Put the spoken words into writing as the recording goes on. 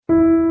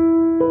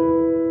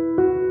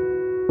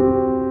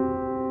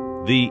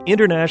The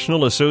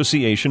International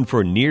Association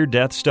for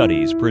Near-Death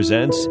Studies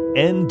presents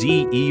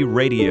NDE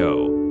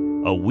Radio,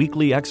 a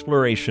weekly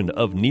exploration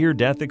of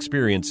near-death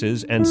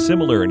experiences and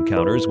similar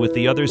encounters with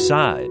the other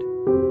side.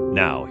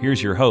 Now,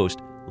 here's your host,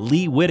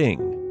 Lee Whitting.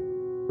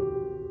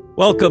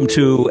 Welcome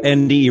to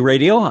NDE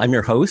Radio. I'm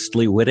your host,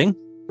 Lee Whitting.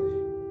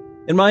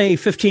 In my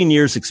 15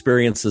 years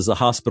experience as a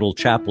hospital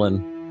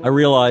chaplain, I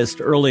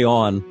realized early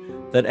on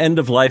that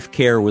end-of-life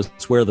care was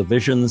where the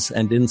visions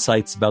and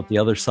insights about the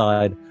other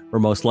side were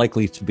most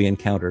likely to be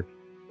encountered.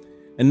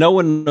 And no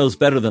one knows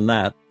better than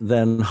that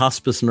than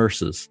hospice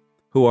nurses,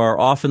 who are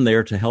often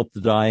there to help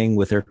the dying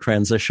with their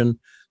transition,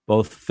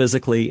 both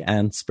physically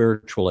and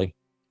spiritually.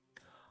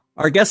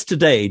 Our guest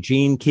today,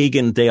 Jean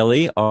Keegan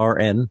Daly,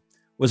 RN,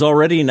 was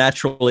already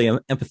naturally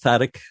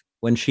empathetic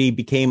when she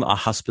became a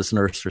hospice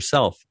nurse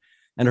herself,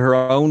 and her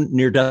own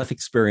near-death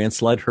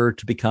experience led her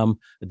to become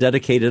a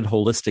dedicated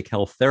holistic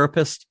health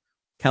therapist,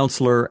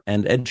 counselor,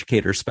 and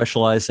educator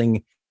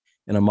specializing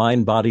in a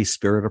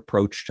mind-body-spirit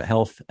approach to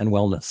health and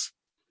wellness.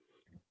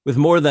 With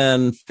more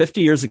than 50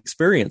 years'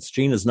 experience,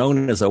 Jean is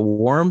known as a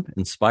warm,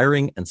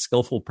 inspiring, and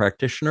skillful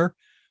practitioner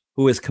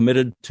who is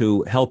committed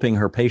to helping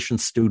her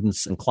patients,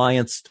 students, and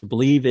clients to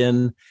believe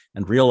in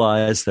and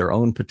realize their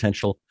own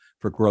potential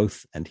for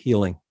growth and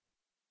healing.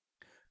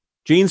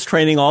 Jean's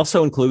training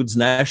also includes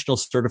national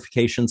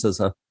certifications as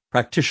a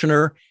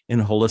practitioner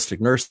in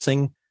holistic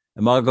nursing,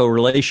 Imago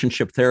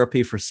relationship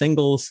therapy for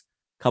singles,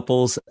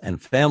 couples,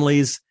 and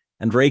families,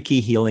 and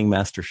Reiki healing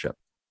mastership.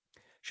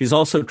 She's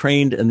also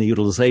trained in the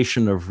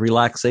utilization of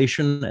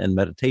relaxation and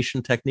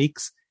meditation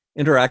techniques,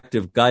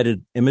 interactive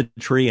guided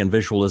imagery and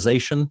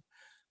visualization,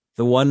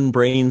 the One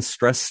Brain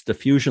stress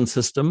diffusion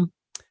system,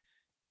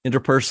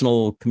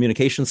 interpersonal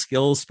communication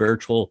skills,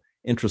 spiritual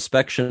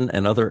introspection,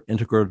 and other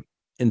integrative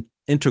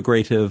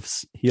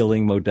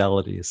healing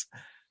modalities.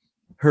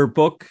 Her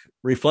book,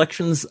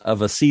 Reflections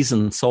of a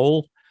Seasoned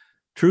Soul,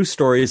 True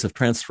Stories of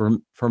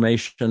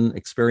Transformation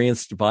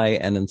Experienced by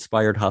an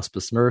Inspired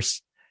Hospice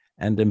Nurse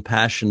and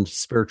Impassioned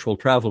Spiritual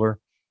Traveler,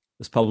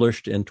 was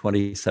published in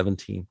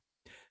 2017.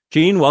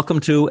 Jean, welcome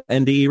to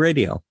NDE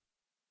Radio.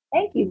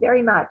 Thank you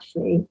very much,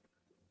 Lee.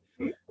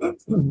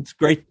 It's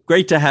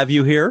great to have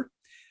you here.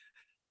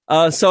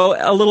 So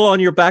a little on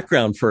your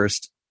background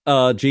first.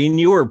 Jean,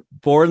 you were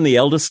born the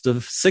eldest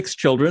of 6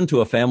 children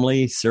to a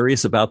family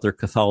serious about their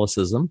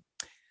Catholicism.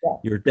 Yeah.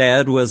 Your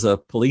dad was a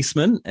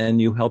policeman, and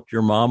you helped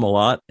your mom a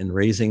lot in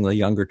raising the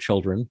younger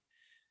children.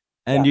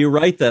 And you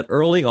write that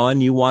early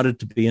on you wanted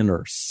to be a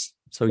nurse.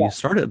 So you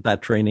started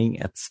that training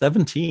at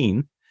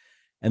 17,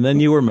 and then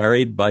you were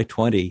married by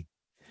 20.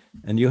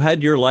 And you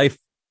had your life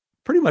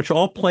pretty much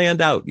all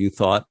planned out, you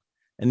thought,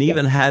 and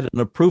even had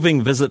an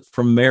approving visit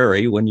from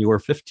Mary when you were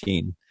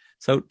 15.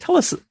 So tell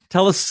us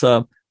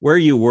where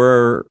you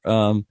were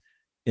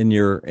in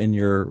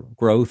your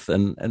growth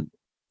and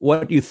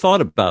what you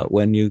thought about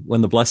when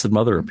the Blessed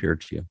Mother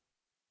appeared to you.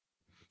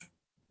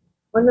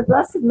 When the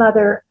Blessed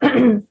Mother,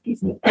 appeared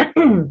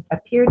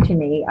to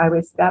me, I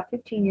was about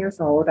 15 years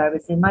old. I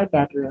was in my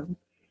bedroom,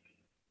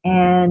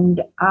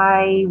 and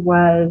I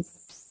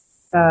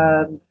was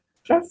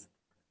just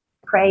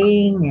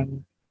praying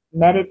and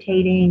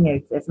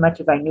meditating as much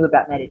as I knew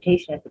about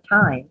meditation at the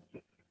time.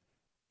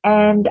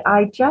 And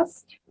I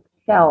just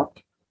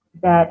felt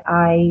that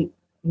I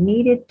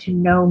needed to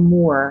know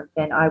more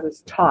than I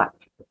was taught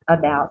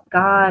about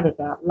God,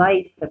 about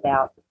life,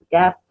 about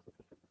death.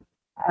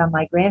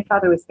 My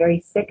grandfather was very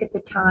sick at the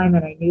time,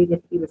 and I knew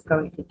that he was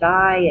going to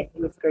die, and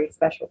he was a very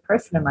special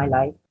person in my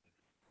life.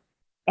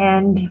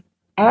 And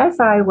as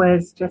I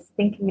was just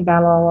thinking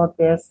about all of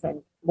this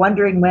and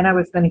wondering when I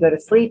was going to go to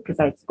sleep because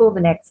I had school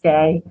the next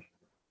day,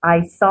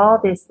 I saw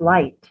this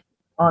light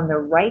on the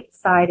right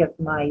side of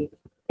my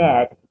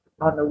bed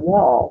on the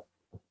wall,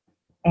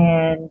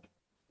 and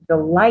the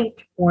light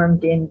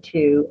formed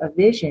into a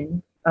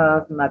vision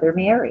of Mother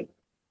Mary.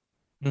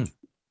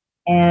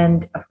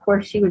 And of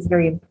course, she was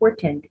very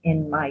important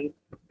in my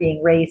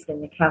being raised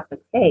in the Catholic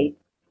faith.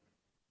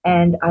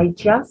 And I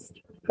just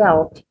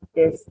felt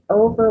this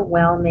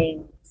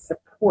overwhelming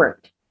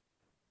support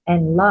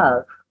and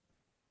love.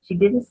 She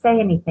didn't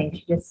say anything,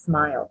 she just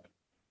smiled.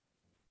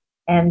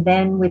 And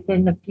then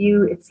within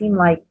it seemed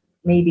like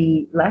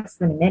maybe less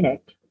than a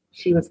minute,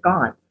 she was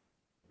gone.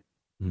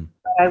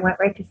 But I went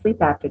right to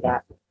sleep after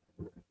that.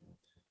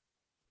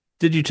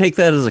 Did you take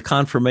that as a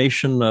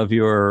confirmation of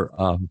your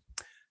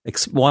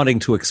wanting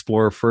to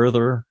explore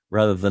further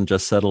rather than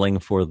just settling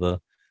for the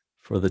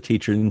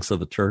teachings of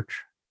the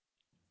church?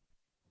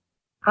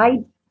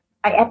 I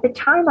at the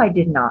time I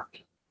did not.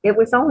 It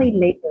was only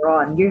later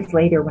on, years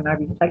later, when I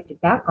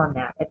reflected back on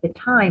that. At the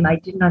time, I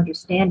didn't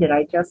understand it.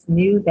 I just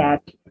knew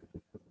that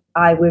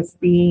I was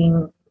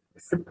being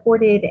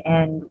supported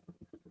and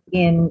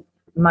in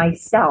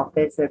myself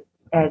as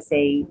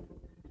a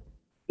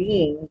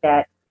being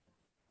that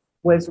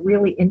was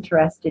really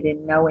interested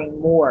in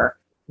knowing more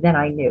than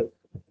I knew.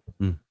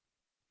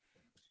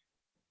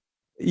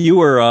 You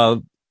were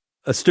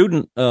a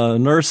student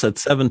nurse at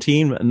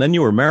 17, and then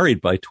you were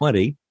married by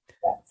 20.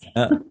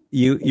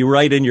 You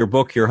write in your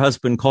book, your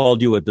husband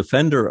called you a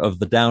defender of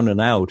the down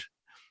and out.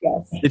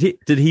 Yes.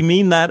 Did he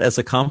mean that as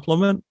a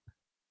compliment?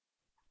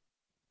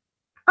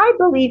 I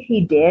believe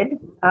he did,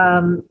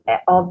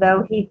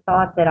 although he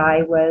thought that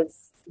I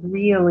was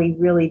really,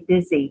 really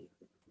busy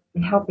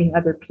helping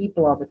other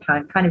people all the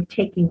time, kind of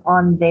taking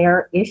on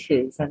their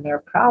issues and their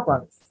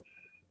problems.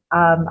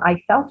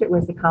 I felt it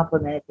was a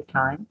compliment at the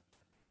time,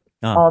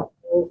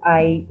 although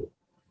I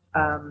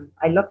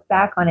look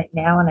back on it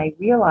now and I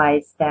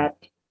realize that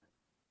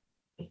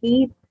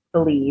he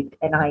believed,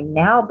 and I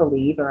now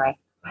believe, or I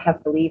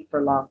have believed for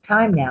a long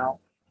time now,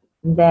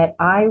 that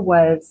I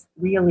was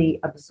really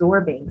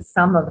absorbing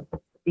some of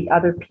the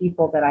other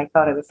people that I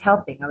thought I was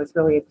helping. I was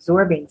really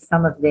absorbing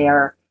some of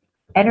their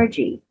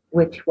energy,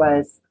 which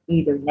was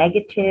either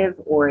negative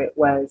or it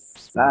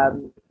was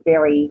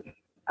very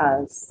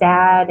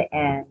sad,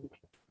 and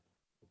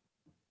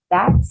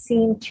that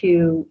seemed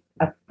to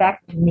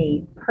affect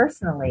me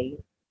personally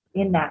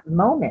in that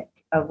moment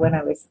of when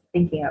I was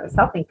thinking I was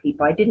helping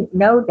people. I didn't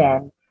know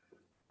then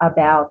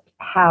about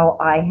how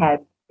I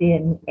had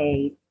been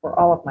for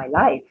all of my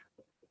life,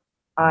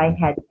 I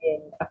had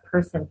been a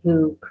person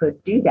who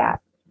could do that.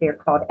 They're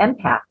called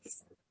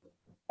empaths.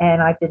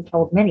 And I've been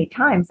told many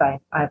times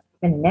I've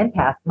been an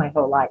empath my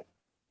whole life.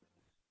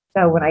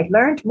 So when I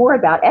learned more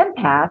about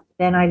empath,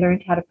 then I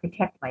learned how to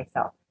protect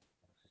myself.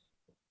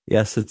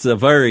 Yes, it's a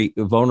very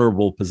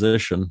vulnerable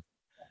position.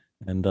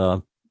 And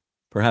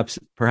perhaps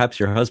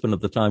your husband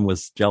at the time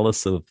was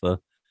jealous of the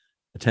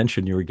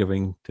attention you were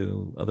giving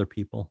to other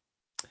people.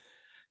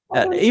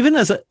 Even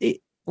as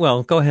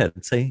go ahead,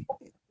 say.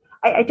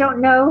 I don't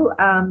know.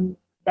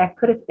 That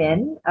could have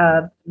been,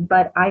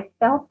 but I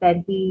felt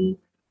that he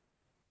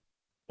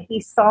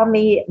saw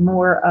me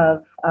more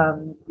of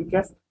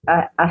just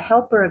a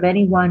helper of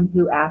anyone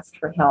who asked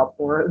for help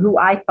or who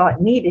I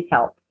thought needed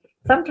help.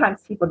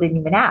 Sometimes people didn't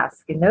even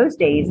ask. In those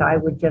days, I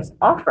would just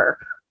offer.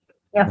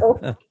 You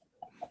know?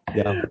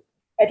 Yeah. I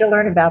had to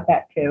learn about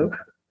that too.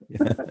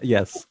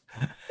 Yes.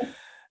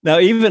 Now,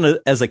 even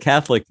as a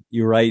Catholic,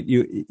 you write,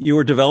 you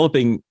were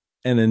developing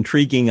an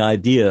intriguing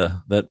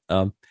idea that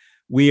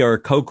we are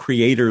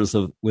co-creators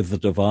with the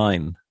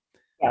divine.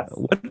 Yes.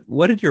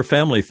 What did your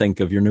family think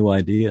of your new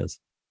ideas?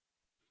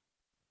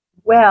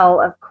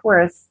 Well, of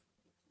course,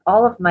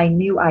 all of my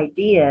new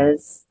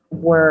ideas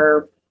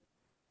were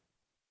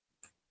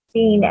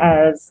seen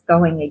as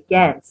going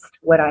against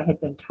what I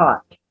had been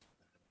taught.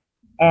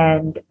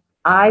 And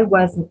I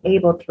wasn't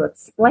able to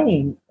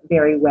explain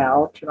very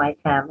well to my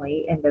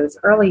family in those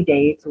early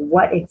days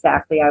what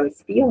exactly I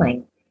was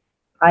feeling.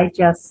 I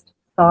just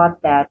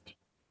thought that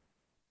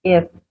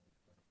if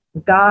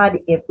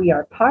we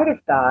are part of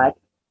God,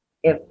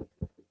 if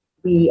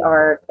we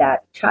are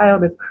that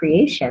child of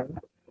creation,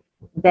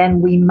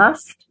 then we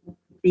must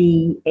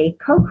be a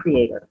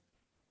co-creator.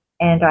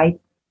 And I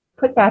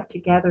put that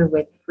together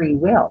with free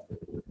will.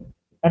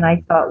 And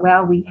I thought,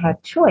 well, we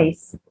have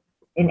choice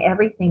in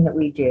everything that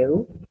we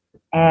do.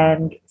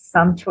 And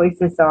some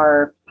choices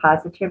are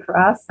positive for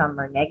us, some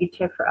are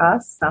negative for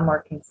us, some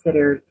are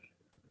considered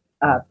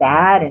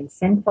bad and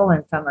sinful,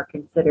 and some are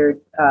considered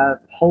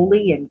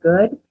holy and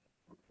good.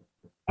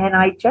 And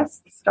I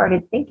just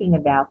started thinking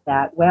about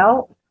that.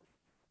 Well,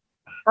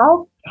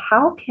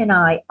 how can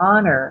I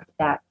honor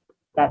that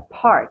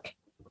part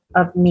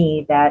of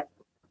me that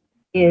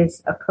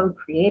is a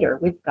co-creator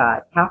with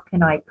God? How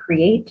can I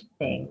create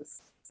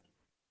things?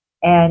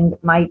 And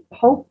my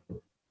whole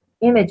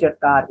image of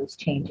God was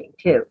changing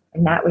too.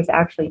 And that was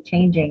actually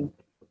changing.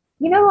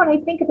 You know, when I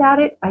think about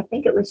it, I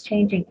think it was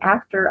changing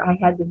after I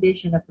had the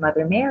vision of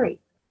Mother Mary.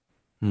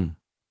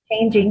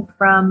 Changing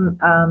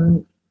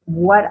from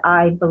what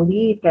I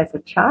believed as a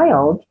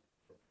child,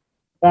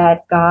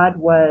 that God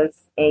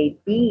was a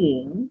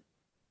being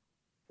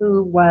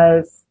who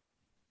was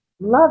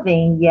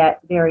loving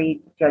yet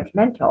very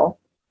judgmental,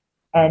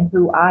 and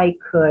who I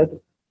could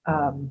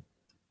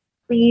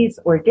please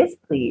or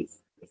displease.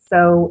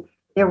 So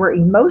there were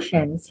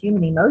emotions,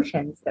 human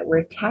emotions, that were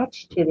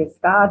attached to this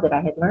God that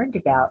I had learned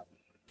about.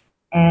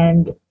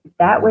 And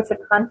that was a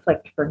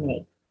conflict for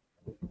me.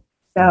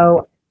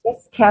 So I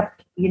just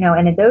kept,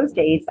 and in those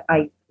days,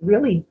 I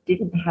really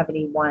didn't have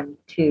anyone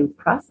to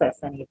process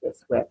any of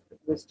this with. It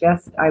was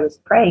just, I was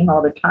praying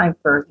all the time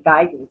for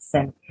guidance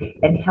and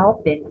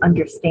help in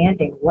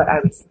understanding what I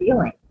was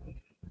feeling.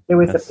 There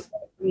was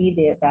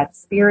that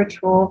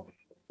spiritual,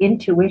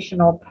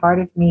 intuitional part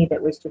of me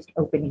that was just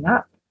opening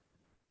up.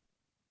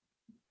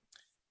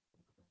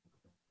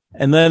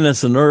 And then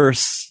as a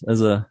nurse,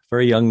 as a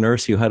very young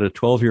nurse, you had a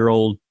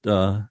 12-year-old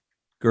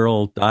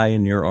girl die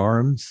in your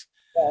arms.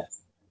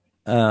 Yes.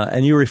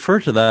 And you refer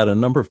to that a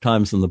number of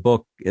times in the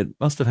book. It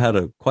must have had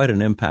quite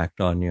an impact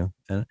on you.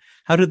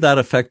 How did that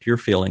affect your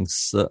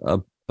feelings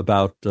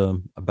about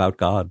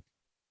God?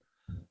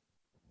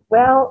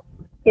 Well,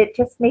 it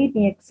just made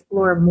me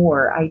explore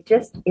more.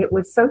 It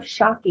was so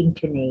shocking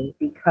to me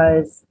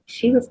because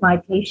she was my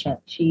patient.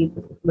 She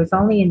was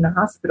only in the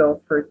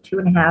hospital for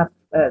 2.5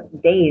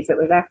 days. It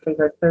was actually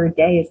her third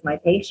day as my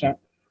patient.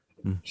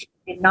 She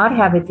did not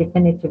have a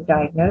definitive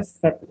diagnosis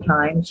at the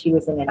time. She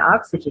was in an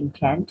oxygen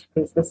tent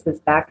because this was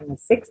back in the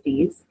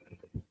 60s,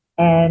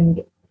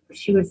 and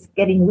she was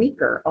getting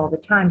weaker all the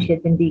time. She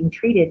had been being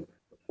treated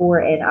for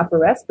an upper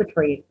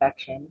respiratory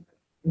infection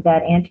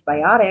that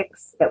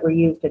antibiotics that were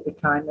used at the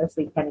time,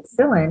 mostly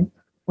penicillin,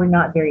 were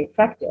not very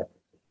effective.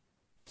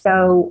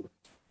 So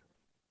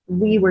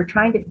we were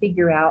trying to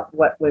figure out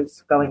what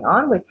was going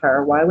on with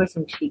her. Why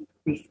wasn't she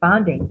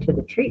responding to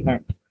the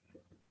treatment?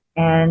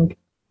 And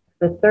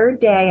the third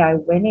day I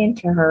went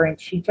into her and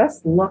she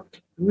just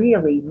looked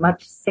really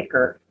much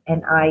sicker.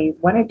 And I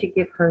wanted to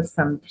give her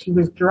she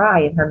was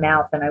dry in her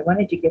mouth, and I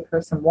wanted to give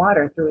her some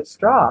water through a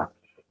straw.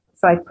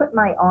 So I put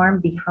my arm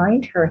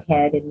behind her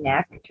head and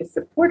neck to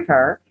support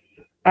her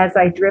as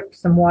I dripped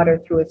some water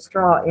through a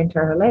straw into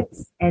her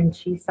lips, and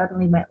she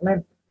suddenly went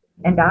limp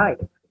and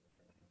died.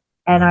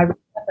 And I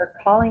remember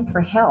calling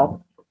for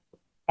help,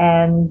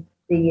 and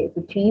the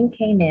team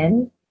came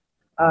in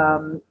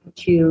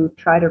to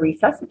try to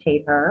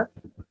resuscitate her,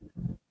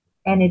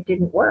 and it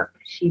didn't work.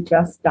 She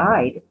just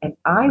died, and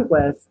I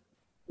was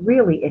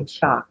really in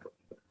shock.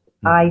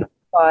 I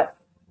thought,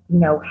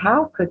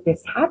 how could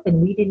this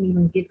happen? We didn't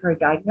even give her a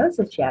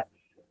diagnosis yet.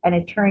 And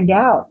it turned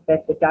out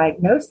that the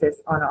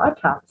diagnosis on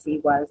autopsy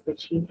was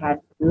that she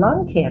had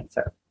lung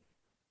cancer.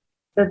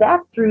 So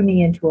that threw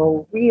me into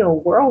a real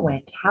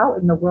whirlwind. How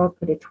in the world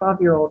could a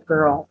 12-year-old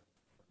girl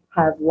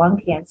have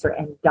lung cancer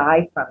and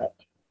die from it?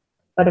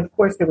 But of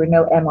course, there were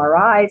no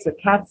MRIs or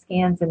CAT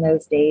scans in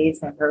those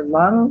days, and her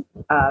lung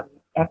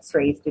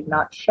x-rays did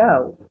not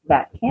show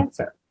that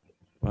cancer.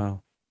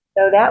 Wow.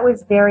 So that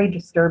was very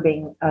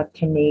disturbing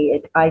to me.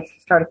 I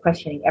started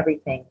questioning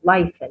everything,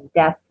 life and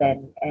death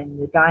and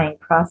the dying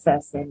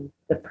process and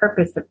the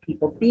purpose of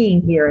people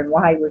being here and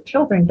why were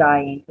children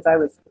dying, because I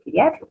was a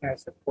pediatric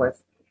nurse, of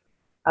course.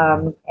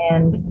 How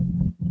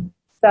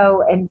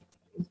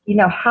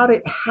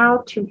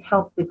to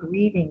help the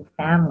grieving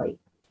family.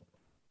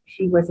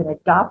 She was an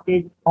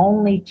adopted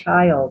only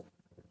child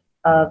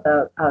of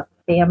a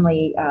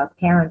family,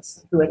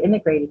 parents who had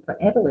immigrated from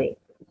Italy.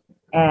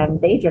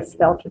 And they just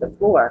fell to the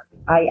floor.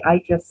 I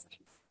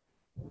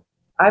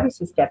was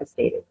just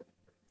devastated.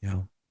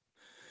 Yeah.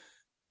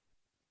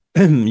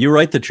 You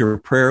write that your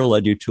prayer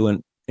led you to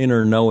an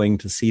inner knowing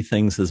to see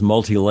things as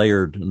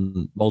multi-layered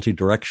and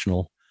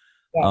multi-directional.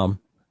 Yes.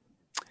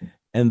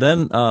 And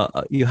then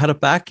you had a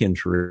back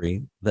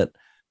injury that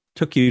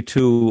took you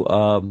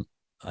to,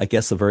 I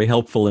guess, a very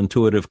helpful,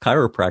 intuitive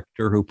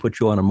chiropractor who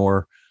put you on a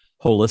more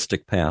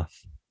holistic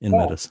path in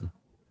medicine.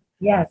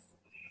 Yes.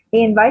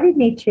 He invited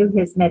me to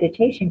his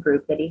meditation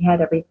group that he had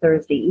every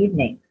Thursday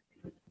evening.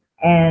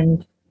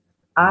 And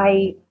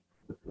I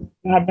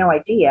had no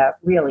idea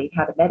really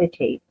how to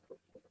meditate.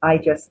 I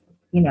just,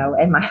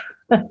 and my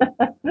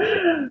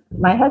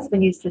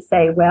husband used to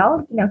say,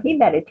 well, he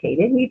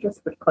meditated. He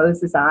just would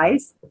close his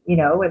eyes,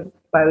 and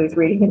while he was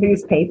reading a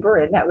newspaper,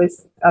 and that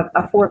was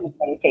a form of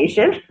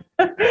meditation,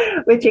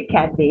 which it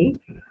can be.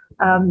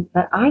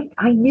 But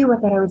I knew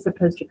that I was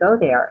supposed to go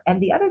there.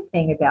 And the other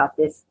thing about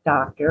this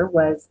doctor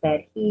was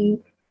that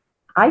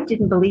I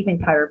didn't believe in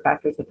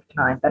chiropractors at the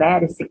time, but I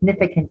had a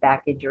significant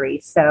back injury.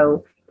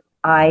 So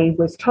I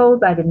was told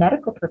by the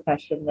medical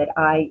profession that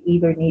I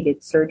either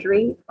needed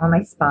surgery on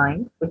my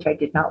spine, which I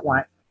did not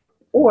want,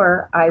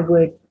 or I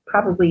would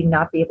probably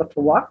not be able to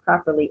walk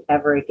properly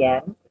ever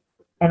again.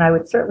 And I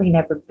would certainly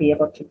never be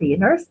able to be a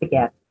nurse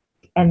again.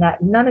 And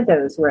that none of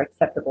those were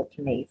acceptable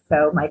to me.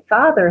 So my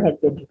father had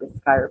been to this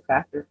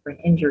chiropractor for an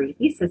injury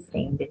he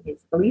sustained in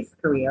his police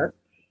career.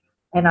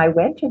 And I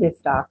went to this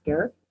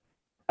doctor,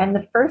 and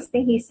the first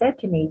thing he said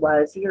to me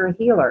was, "You're a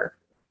healer."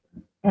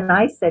 And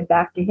I said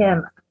back to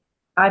him,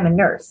 "I'm a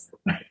nurse."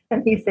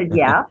 And he said,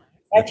 "Yeah,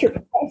 that's your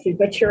profession,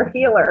 but you're a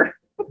healer."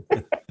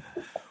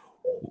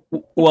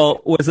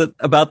 Well, was it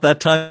about that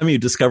time you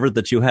discovered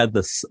that you had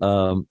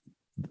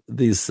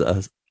these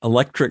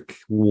electric,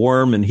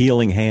 warm, and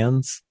healing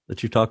hands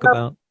that you talk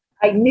about?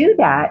 I knew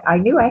that. I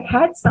knew I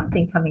had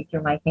something coming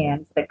through my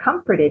hands that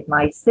comforted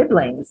my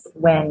siblings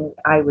when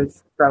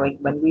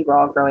we were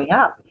all growing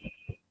up,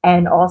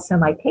 and also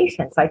my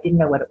patients. I didn't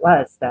know what it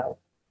was, though.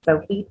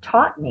 So he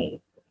taught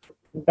me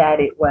that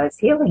it was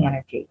healing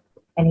energy,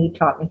 and he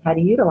taught me how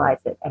to utilize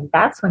it. And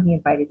that's when he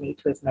invited me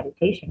to his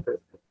meditation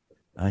group.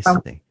 I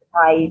see.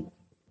 I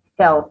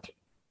felt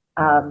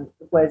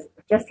was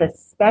just a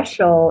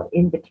special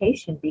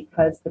invitation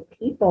because the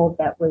people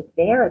that were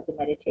there at the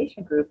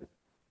meditation group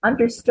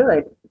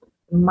understood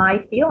my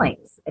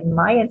feelings and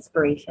my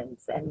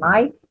inspirations and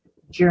my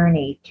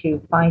journey to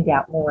find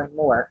out more and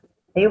more.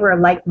 They were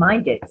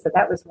like-minded, so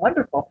that was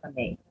wonderful for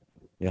me.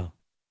 Yeah.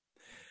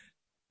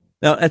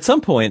 Now, at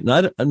some point,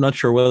 I'm not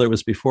sure whether it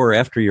was before or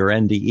after your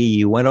NDE,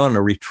 you went on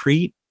a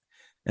retreat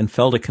and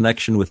felt a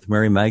connection with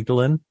Mary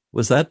Magdalene.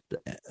 Was that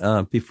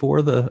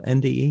before the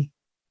NDE?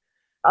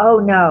 Oh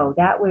no,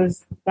 that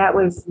was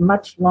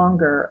much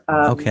longer.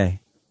 Okay.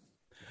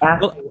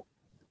 After.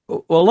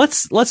 Well,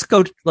 let's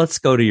go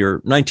to your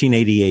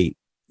 1988,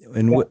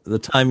 and the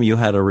time you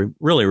had a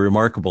really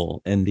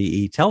remarkable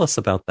NDE. Tell us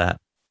about that.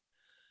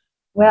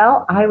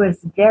 Well, I was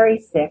very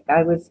sick.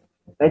 I was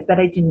but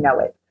I didn't know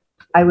it.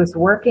 I was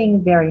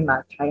working very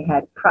much. I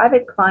had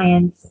private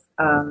clients.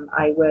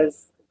 I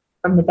was,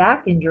 from the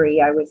back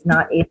injury, I was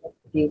not able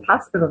to do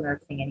hospital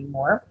nursing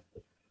anymore.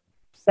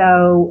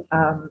 So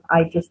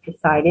I just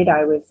decided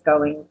I was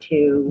going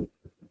to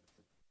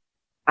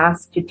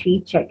ask to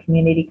teach at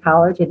community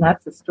college, and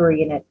that's a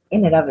story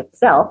in and of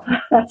itself.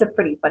 That's a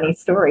pretty funny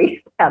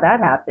story how that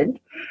happened.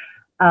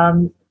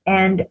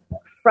 And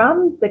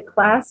from the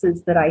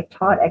classes that I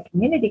taught at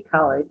community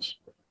college,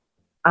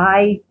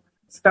 I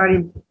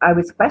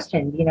was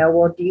questioned,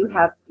 well, do you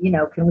have,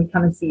 can we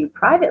come and see you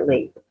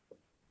privately?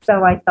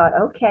 So I thought,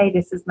 okay,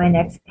 this is my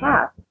next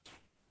path.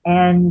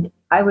 And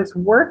I was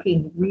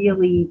working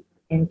really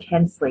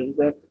intensely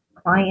with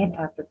client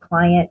after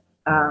client.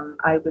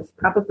 I was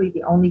probably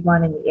the only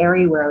one in the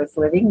area where I was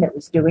living that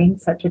was doing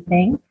such a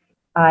thing.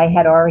 I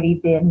had already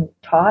been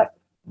taught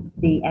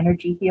the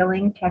energy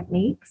healing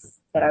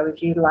techniques that I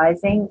was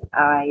utilizing.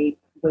 I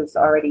was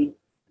already,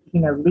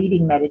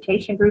 leading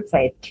meditation groups.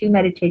 I had 2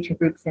 meditation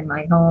groups in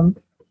my home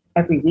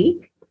every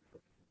week,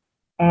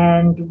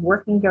 and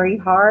working very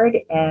hard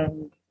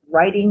and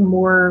writing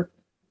more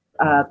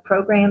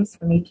programs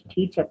for me to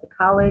teach at the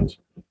college.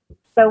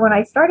 So when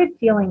I started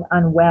feeling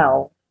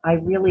unwell, I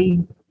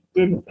really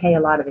didn't pay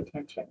a lot of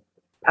attention.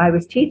 I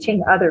was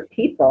teaching other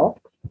people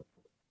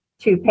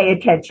to pay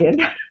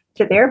attention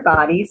to their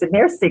bodies and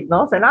their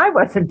signals, and I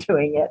wasn't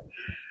doing it.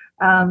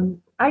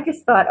 I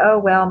just thought, oh,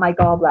 well, my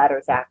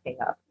gallbladder's acting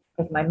up,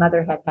 because my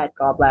mother had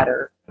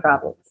gallbladder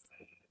problems.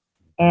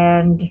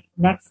 And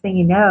next thing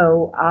you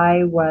know,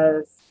 I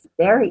was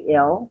very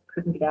ill,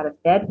 couldn't get out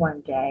of bed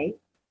one day,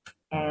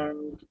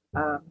 and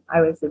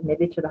I was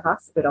admitted to the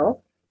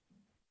hospital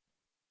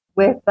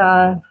with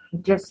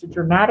just a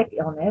dramatic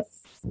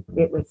illness.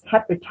 It was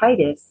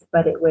hepatitis,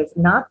 but it was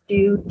not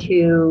due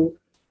to,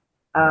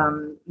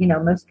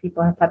 most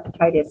people have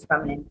hepatitis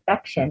from an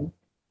infection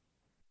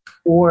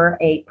or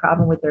a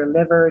problem with their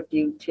liver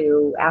due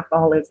to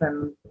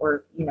alcoholism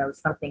or,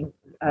 something,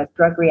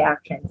 drug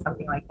reaction,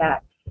 something like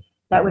that.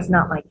 That was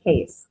not my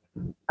case.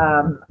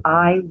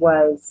 I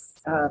was,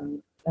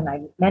 and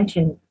I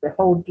mentioned the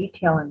whole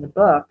detail in the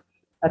book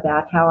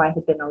about how I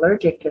had been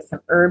allergic to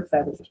some herbs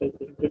I was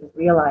taking, didn't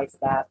realize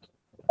that.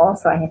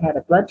 Also, I had had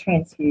a blood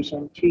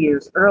transfusion 2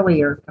 years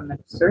earlier from a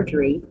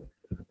surgery,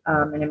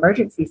 an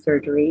emergency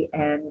surgery,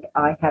 and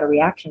I had a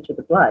reaction to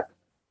the blood.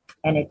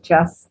 And it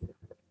just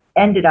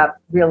ended up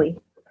really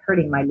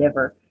hurting my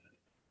liver.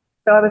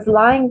 So I was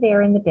lying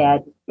there in the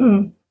bed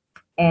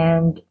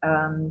and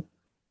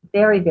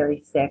very,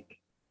 very sick,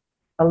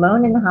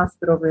 alone in the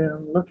hospital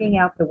room, looking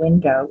out the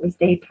window. It was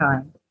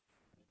daytime.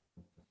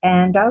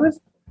 And I was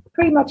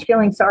pretty much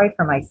feeling sorry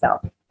for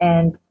myself.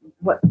 And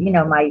what,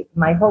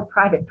 my whole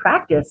private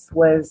practice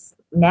was,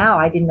 now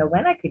I didn't know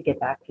when I could get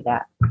back to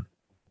that.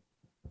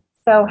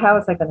 So how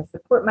was I going to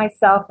support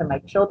myself and my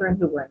children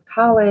who were in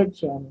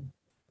college? And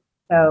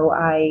so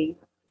I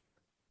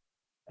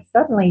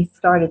suddenly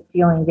started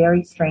feeling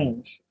very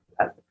strange,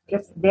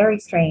 just very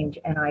strange.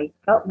 And I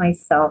felt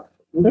myself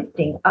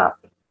lifting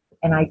up,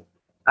 and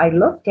I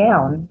looked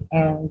down,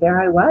 and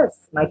there I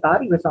was. My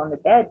body was on the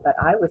bed, but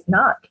I was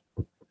not.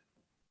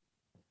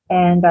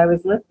 And I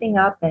was lifting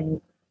up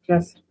and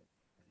just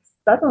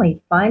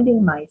suddenly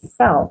finding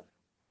myself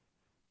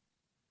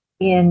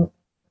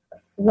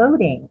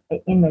floating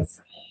in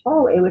this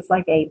hall. It was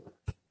like a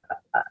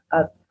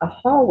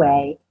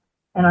hallway,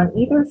 and on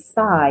either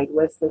side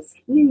was this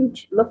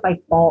huge, looked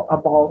like a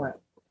ballroom,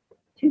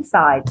 2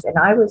 sides, and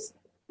I was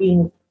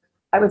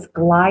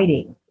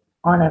gliding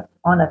on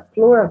a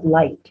floor of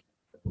light,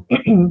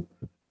 and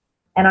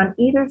on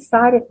either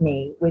side of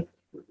me with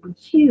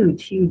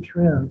huge, huge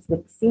rooms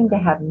that seemed to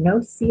have no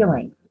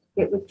ceiling.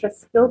 It was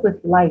just filled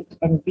with light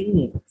and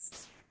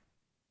beings.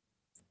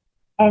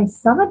 And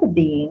some of the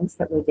beings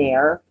that were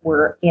there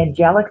were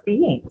angelic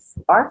beings,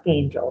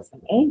 archangels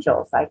and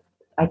angels. I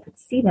could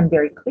see them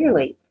very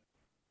clearly.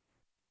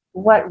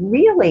 What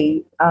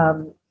really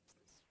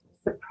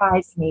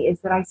surprised me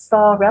is that I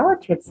saw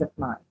relatives of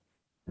mine,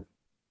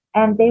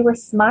 and they were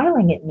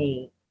smiling at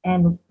me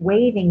and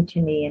waving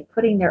to me and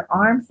putting their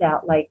arms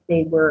out like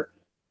they were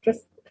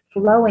just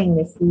flowing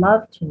this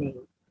love to me.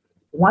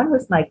 One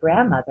was my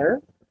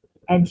grandmother,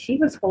 and she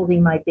was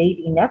holding my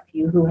baby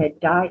nephew who had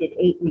died at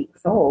 8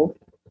 weeks old.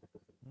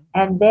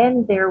 And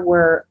then there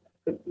were,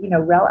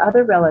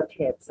 other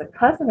relatives, a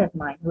cousin of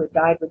mine who had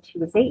died when she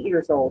was 8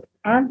 years old,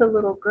 and the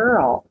little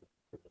girl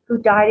who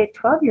died at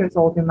 12 years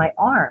old in my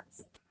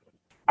arms.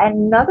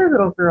 Another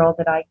little girl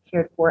that I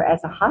cared for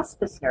as a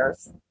hospice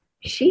nurse,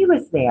 she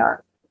was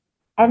there.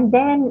 And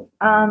then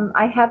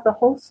I have the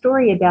whole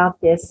story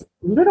about this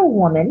little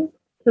woman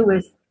who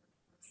was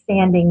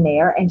standing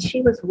there, and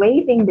she was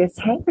waving this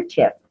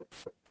handkerchief.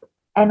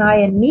 And I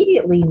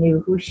immediately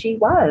knew who she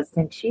was,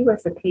 and she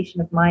was a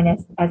patient of mine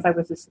as I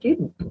was a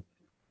student.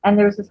 And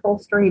there's this whole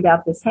story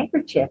about this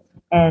handkerchief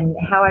and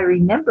how I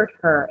remembered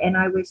her, and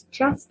I was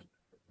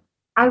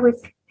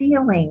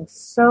feeling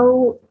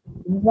so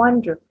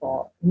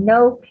wonderful,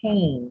 no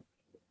pain,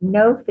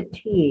 no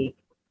fatigue,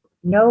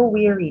 no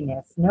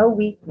weariness, no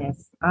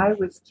weakness. I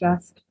was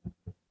just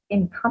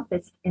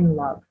encompassed in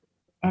love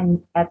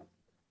and at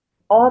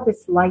all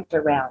this light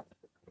around.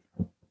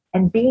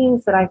 And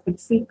beings that I could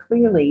see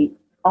clearly,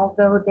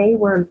 although they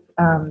were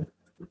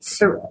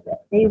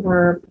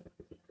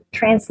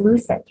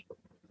translucent.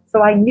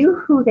 So I knew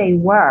who they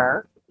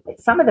were.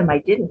 Some of them I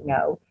didn't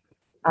know,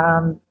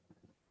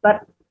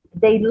 but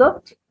they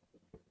looked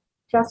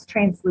just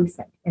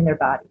translucent in their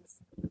bodies,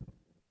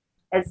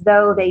 as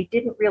though they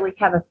didn't really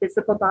have a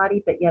physical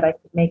body, but yet I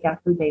could make out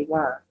who they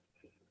were.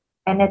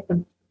 And at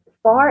the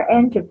far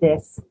end of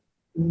this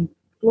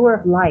floor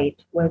of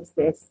light was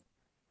this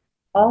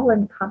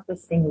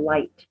all-encompassing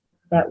light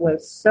that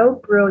was so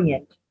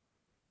brilliant.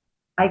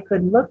 I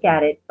could look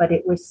at it, but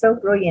it was so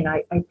brilliant.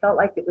 I felt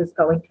like it was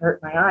going to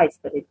hurt my eyes,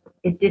 but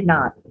it did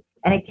not.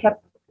 And it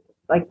kept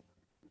like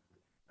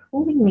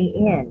pulling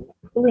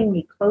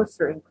me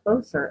closer and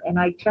closer. And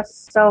I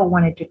just so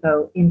wanted to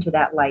go into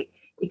that light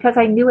because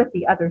I knew at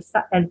the other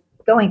side, and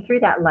going through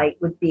that light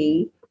would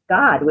be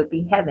God, would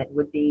be heaven,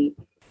 would be,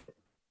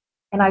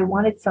 and I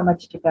wanted so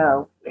much to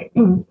go.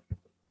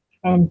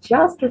 And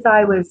just as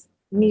I was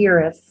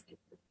nearest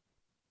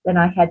than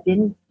I had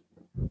been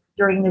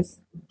during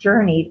this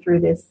journey through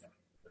this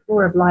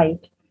floor of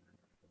light,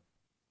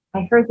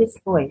 I heard this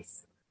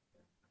voice.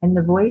 And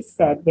the voice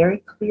said very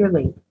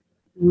clearly,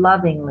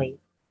 lovingly,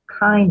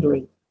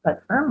 kindly,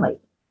 but firmly,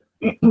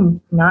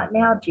 not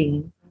now,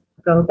 Jean.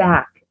 Go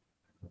back.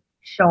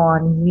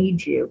 Sean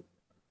needs you.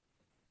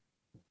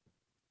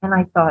 And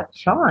I thought,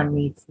 Sean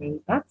needs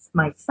me. That's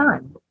my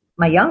son,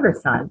 my younger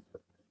son.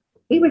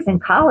 He was in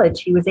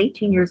college. He was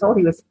 18 years old.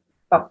 He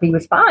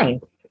was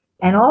fine.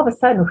 And all of a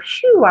sudden,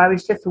 whew, I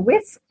was just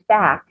whisked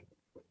back.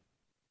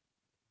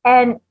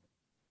 And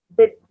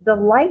the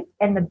light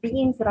and the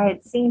beings that I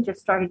had seen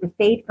just started to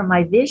fade from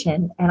my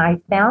vision. And I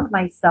found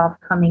myself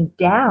coming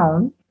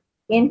down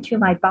into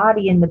my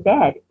body in the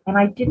bed. And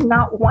I did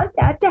not want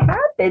that to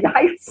happen.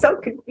 I was so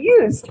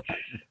confused.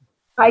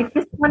 I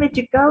just wanted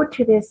to go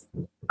to this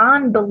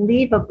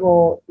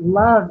unbelievable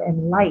love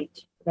and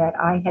light that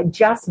I had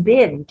just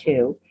been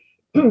to.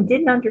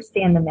 Didn't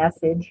understand the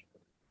message.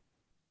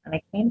 And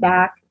I came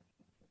back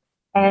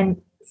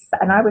and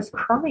I was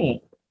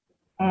crying.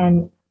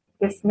 And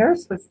this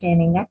nurse was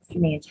standing next to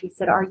me and she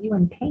said, "Are you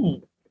in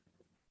pain?"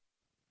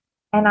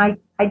 And I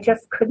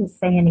just couldn't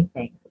say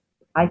anything.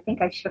 I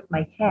think I shook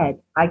my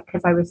head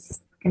because I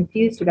was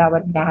confused about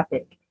what had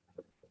happened.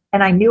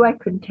 And I knew I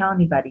couldn't tell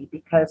anybody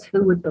because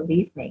who would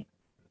believe me?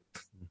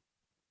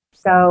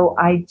 So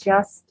I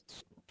guess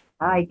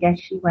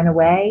she went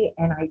away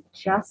and I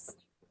just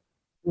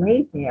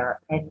laid there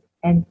and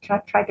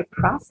tried to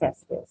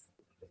process this.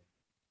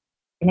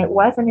 And it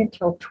wasn't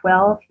until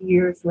 12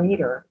 years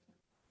later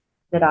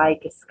that I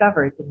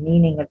discovered the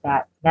meaning of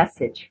that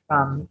message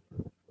from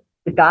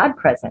the God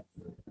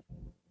presence. It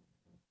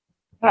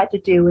had to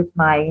do with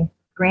my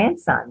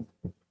grandson,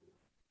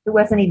 who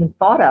wasn't even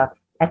thought of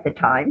at the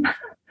time.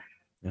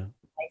 Yeah.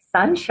 My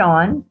son,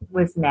 Sean,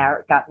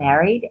 got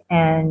married,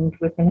 and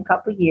within a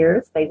couple of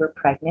years, they were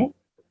pregnant.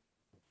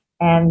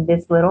 And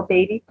this little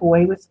baby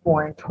boy was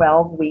born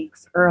 12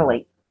 weeks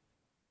early.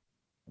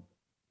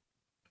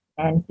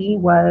 And he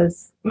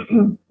was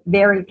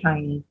very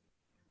tiny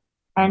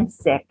and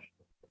sick.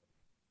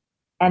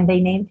 And they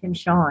named him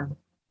Sean.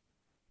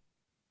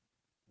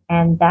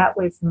 And that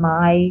was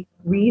my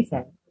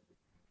reason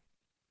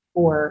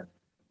for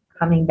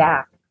coming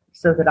back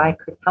so that I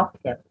could help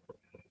him.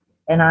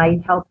 And I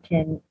helped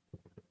him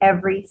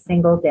every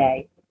single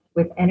day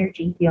with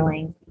energy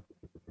healing.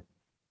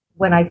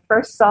 When I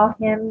first saw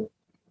him,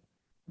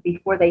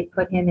 before they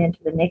put him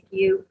into the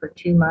NICU for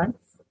 2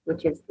 months,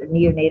 which is the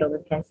neonatal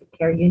intensive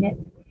care unit,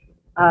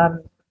 all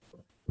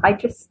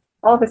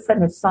of a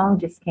sudden a song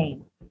just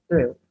came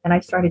through and I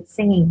started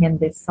singing him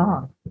this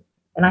song.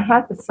 And I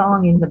have the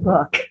song in the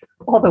book,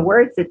 all the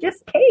words that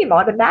just came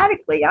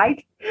automatically.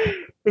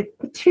 The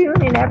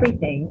tune and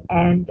everything.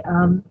 And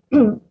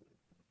do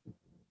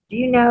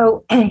you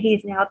know,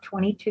 he's now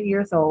 22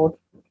 years old,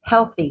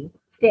 healthy,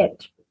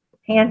 fit,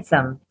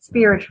 handsome,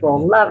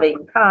 spiritual,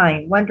 loving,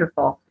 kind,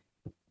 wonderful.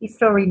 He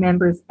still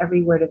remembers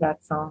every word of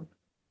that song.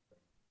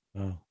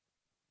 Oh.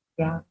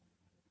 Yeah.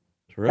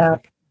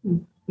 Terrific.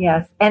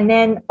 Yes. And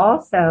then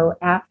also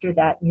after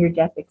that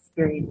near-death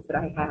experience that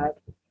I had,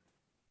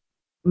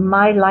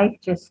 my life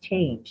just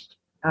changed.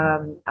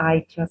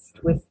 I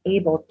just was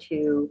able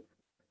to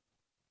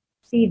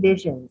see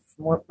visions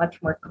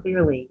much more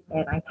clearly.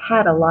 And I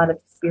had a lot of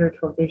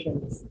spiritual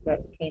visions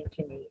that came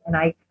to me. And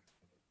I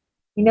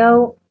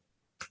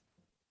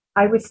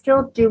was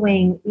still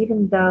doing,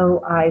 even though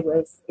I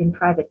was in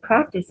private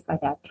practice by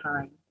that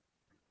time,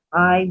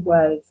 I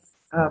was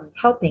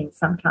helping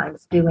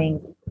sometimes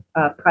doing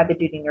private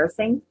duty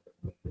nursing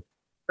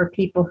for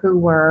people who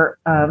were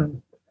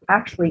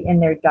actually in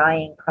their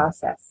dying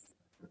process.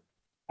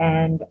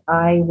 And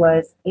I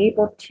was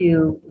able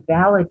to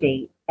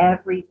validate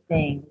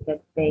everything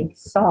that they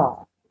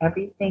saw,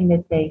 everything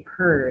that they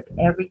heard,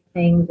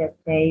 everything that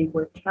they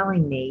were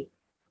telling me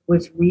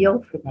was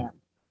real for them.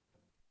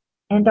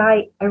 And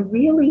I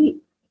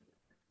really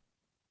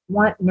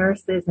want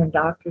nurses and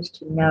doctors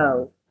to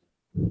know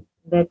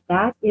that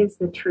that is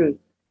the truth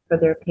for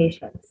their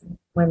patients.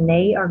 When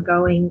they are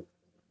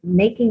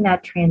making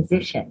that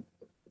transition,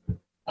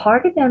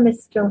 part of them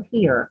is still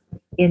here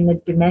in the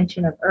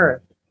dimension of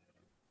earth.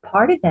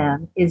 Part of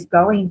them is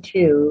going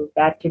to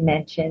that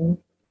dimension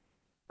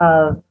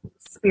of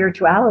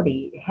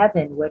spirituality,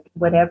 heaven,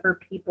 whatever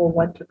people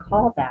want to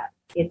call that.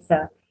 It's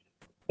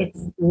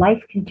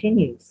life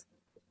continues.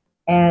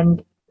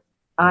 And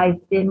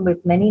I've been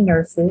with many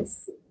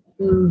nurses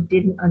who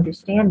didn't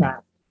understand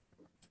that.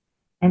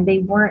 And they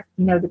weren't,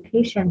 the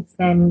patients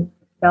then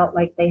felt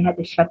like they had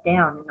to shut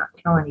down and not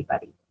tell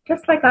anybody,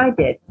 just like I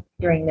did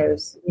during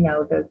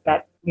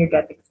that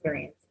near-death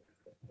experience.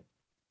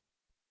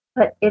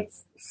 But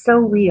it's so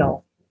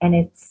real, and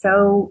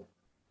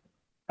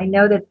I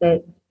know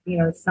that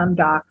some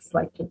docs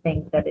like to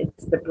think that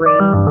it's the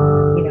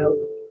brain,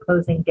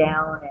 closing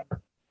down,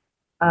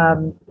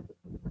 and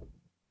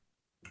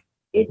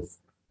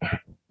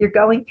you're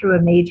going through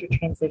a major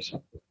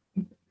transition.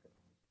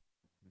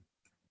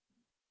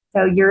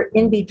 So you're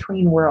in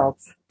between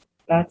worlds.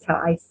 That's how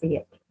I see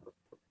it,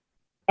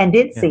 and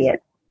did see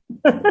it.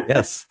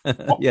 Yes,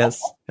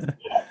 yes.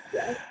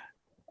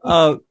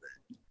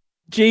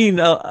 Jean,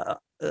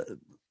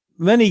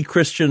 many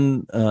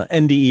Christian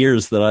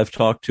NDEers that I've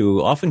talked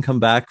to often come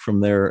back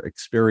from their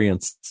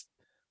experience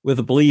with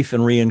a belief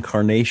in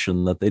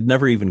reincarnation that they'd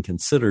never even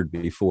considered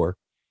before.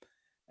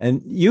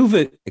 And you've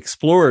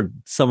explored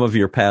some of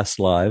your past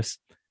lives.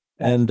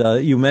 And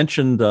you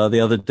mentioned the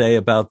other day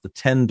about the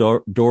 10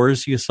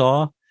 doors you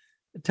saw.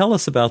 Tell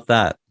us about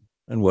that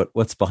and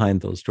what's behind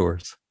those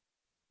doors.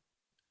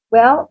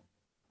 Well,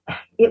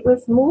 it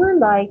was more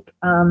like,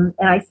 and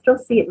I still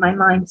see it in my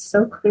mind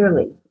so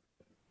clearly.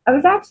 I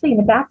was actually in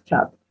a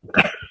bathtub,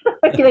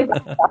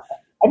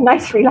 a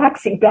nice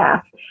relaxing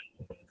bath.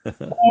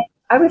 And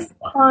I was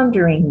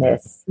pondering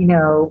this,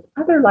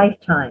 other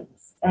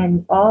lifetimes,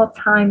 and all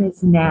time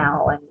is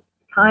now, and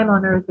time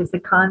on earth is a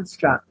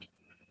construct.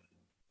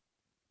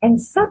 And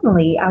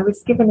suddenly I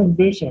was given a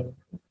vision.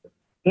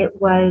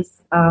 It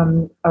was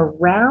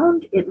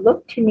it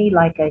looked to me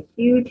like a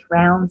huge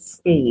round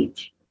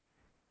stage.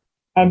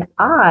 And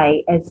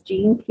I, as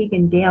Jean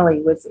Keegan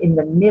Daly, was in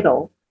the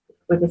middle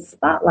with a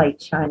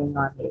spotlight shining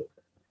on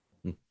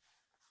me.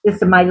 This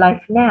is my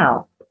life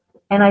now.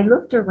 And I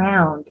looked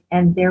around,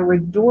 and there were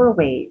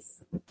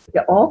doorways.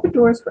 All the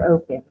doors were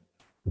open.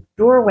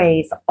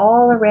 Doorways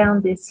all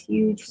around this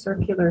huge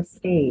circular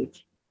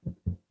stage.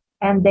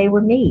 And they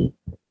were me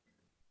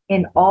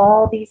in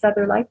all these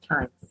other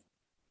lifetimes.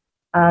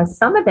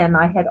 Some of them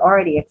I had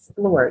already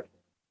explored.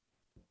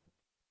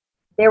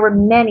 There were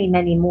many,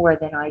 many more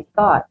than I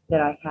thought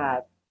that I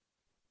had.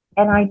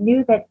 And I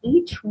knew that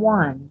each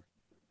one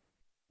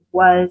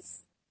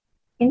was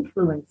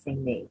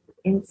influencing me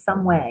in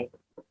some way,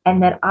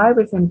 and that I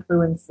was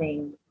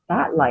influencing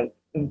that life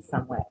in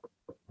some way.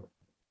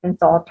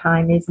 Since all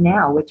time is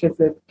now, which is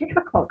a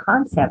difficult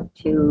concept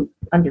to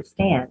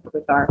understand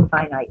with our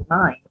finite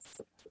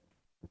minds.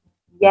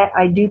 Yet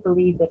I do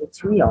believe that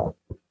it's real.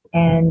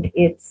 And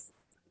it's,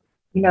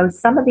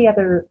 some of the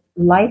other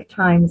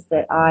lifetimes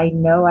that I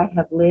know I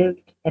have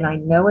lived, and I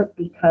know it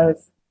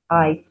because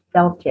I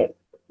felt it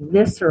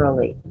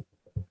viscerally,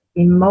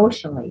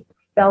 emotionally,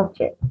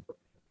 felt it,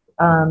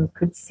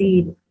 could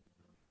see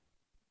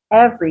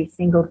every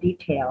single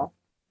detail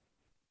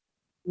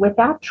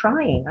without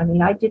trying. I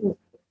mean, I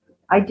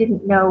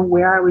didn't know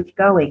where I was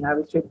going. I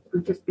would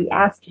just be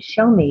asked to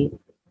show me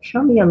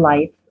a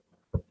life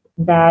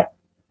that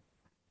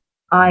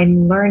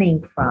I'm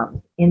learning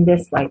from in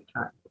this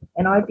lifetime,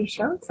 and I'd be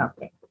shown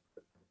something.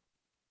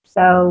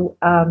 So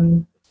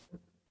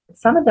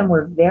some of them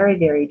were very,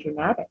 very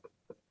dramatic.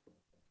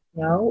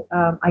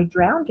 I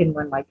drowned in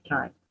one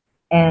lifetime,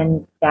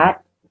 and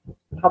that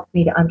helped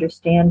me to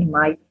understand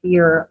my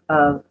fear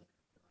of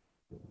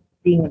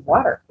being in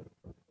water.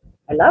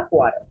 I love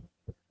water,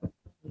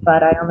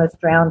 but I almost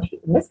drowned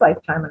in this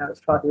lifetime when I was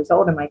 12 years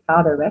old, and my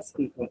father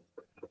rescued me.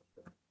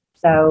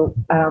 So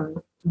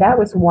that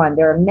was one.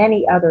 There are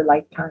many other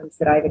lifetimes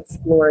that I've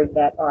explored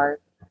that are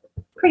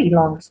pretty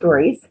long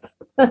stories.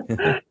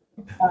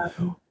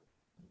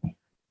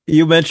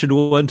 You mentioned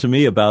one to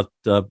me about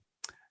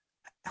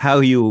how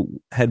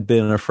you had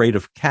been afraid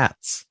of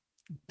cats.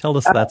 Tell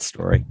us that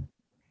story.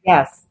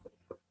 Yes.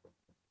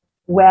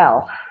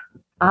 Well,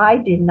 I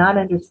did not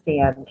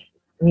understand.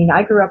 I mean,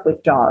 I grew up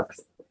with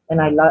dogs,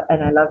 and I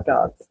love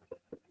dogs.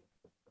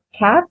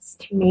 Cats,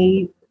 to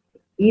me,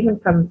 even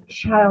from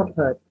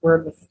childhood,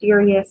 were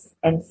mysterious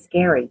and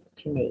scary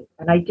to me,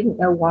 and I didn't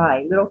know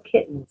why. Little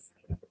kittens,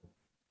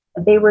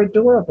 they were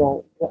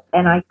adorable,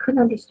 and I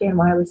couldn't understand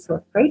why I was so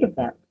afraid of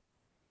them.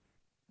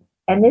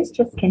 And this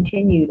just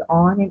continued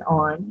on and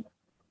on.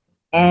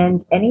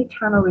 And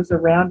anytime I was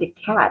around a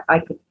cat, I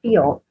could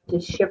feel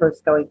just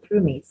shivers going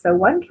through me. So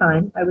one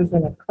time I was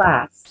in a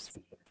class,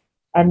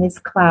 and this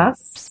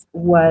class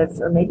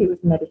was, or maybe it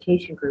was a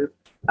meditation group,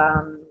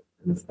 it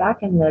was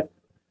back in the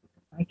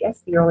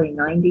early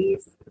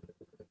 90s.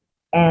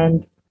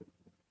 And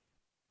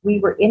we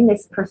were in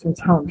this person's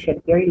home. She had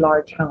a very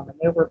large home, and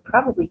there were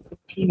probably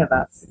 15 of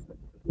us.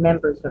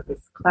 members of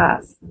this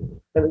class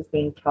that was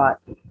being taught.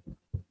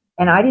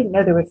 And I didn't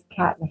know there was a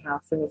cat in the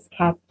house, and this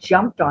cat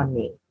jumped on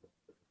me.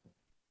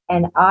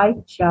 And I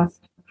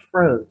just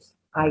froze.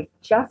 I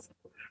just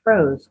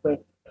froze with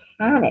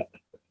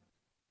panic.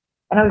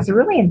 And I was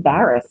really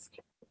embarrassed,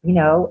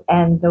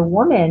 and the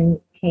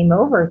woman came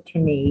over to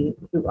me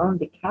who owned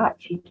the cat.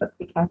 She took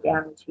the cat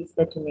down and she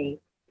said to me,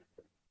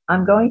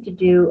 I'm going to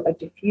do a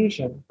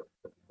diffusion.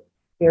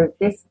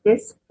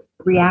 This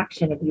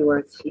reaction of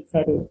yours, she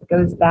said, it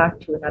goes back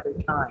to another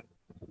time.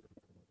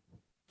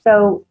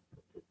 So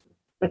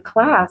the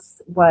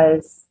class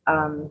was,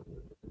 the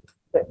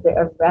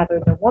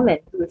woman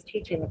who was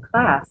teaching the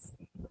class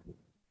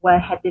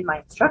had been my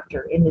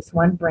instructor in this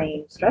one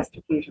brain stress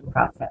diffusion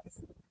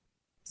process.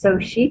 So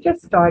she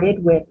just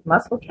started with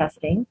muscle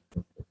testing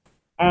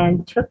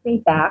and took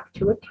me back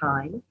to a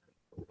time,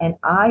 and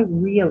I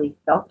really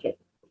felt it.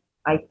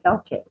 I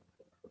felt it.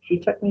 She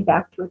took me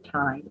back to a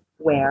time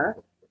where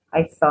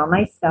I saw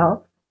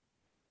myself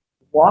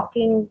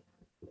walking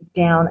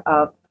down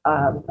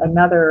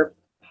another,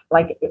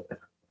 like it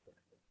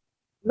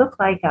looked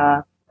like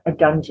a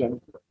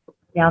dungeon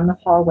down the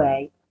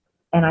hallway,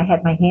 and I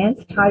had my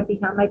hands tied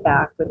behind my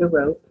back with a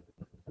rope,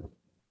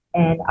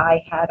 and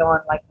I had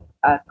on like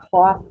a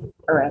cloth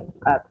or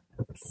a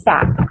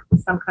sack,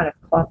 some kind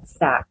of cloth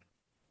sack,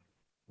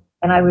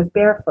 and I was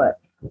barefoot,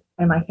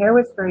 and my hair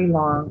was very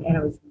long, and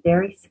I was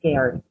very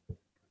scared.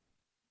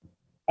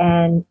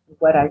 And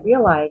what I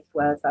realized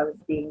was I was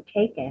being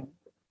taken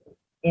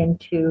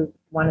into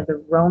one of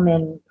the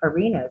Roman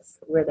arenas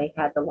where they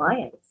had the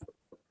lions.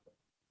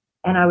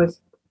 And I was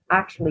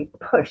actually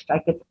pushed. I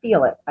could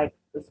feel it. I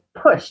was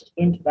pushed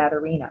into that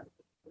arena.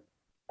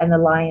 And the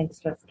lions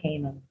just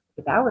came and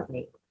devoured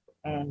me.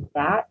 And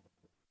that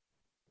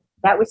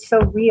was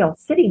so real,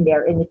 sitting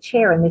there in the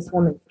chair in this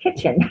woman's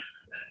kitchen,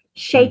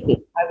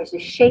 shaking. I was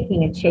just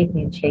shaking and shaking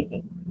and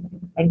shaking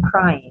and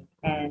crying.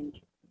 And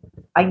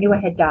I knew I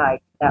had died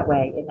that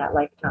way in that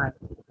lifetime.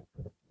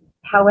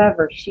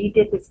 However, she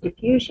did this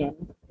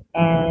diffusion,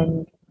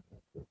 and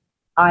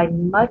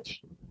I'm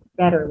much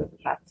better with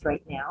cats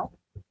right now,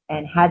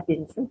 and had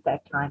been since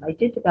that time. I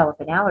did develop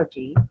an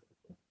allergy,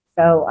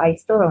 so I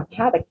still don't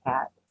have a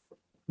cat,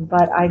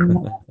 but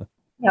I'm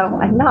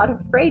not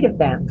afraid of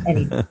them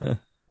anymore.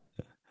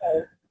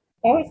 So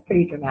that was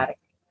pretty dramatic.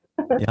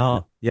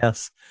 Yeah,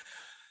 yes.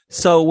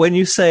 So when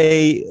you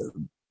say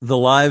the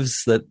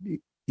lives that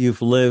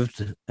you've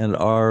lived and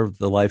are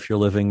the life you're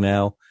living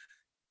now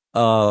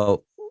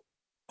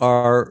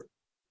are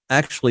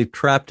actually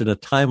trapped in a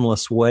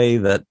timeless way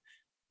that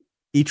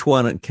each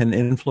one can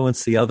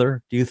influence the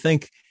other, do you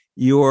think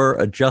your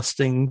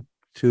adjusting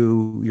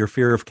to your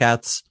fear of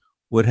cats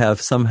would have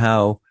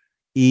somehow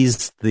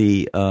eased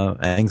the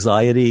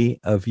anxiety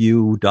of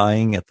you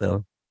dying at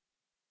the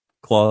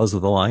claws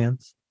of the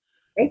lions?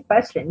 Great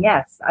question.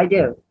 Yes, I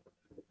do.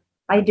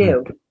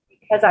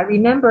 Because I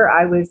remember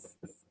I was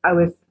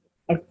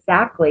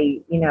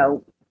exactly,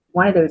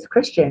 one of those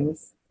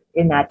Christians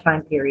in that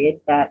time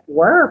period that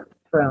were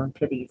thrown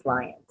to these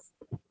lions.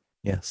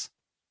 Yes.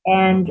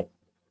 And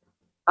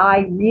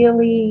I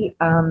really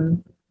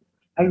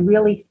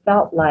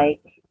felt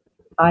like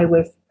I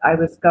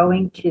was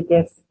going to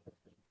this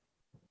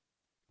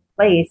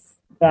place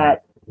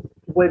that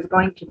was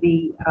going to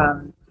be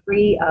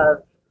free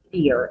of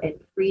fear and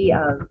free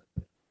of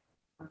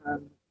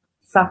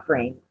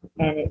suffering.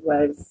 And it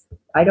was,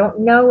 I don't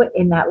know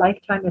in that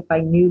lifetime if I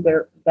knew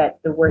that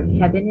the word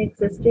heaven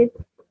existed,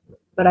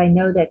 but I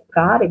know that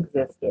God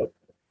existed.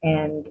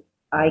 And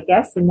I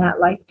guess in that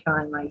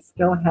lifetime, I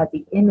still had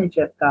the image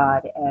of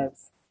God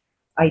as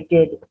I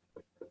did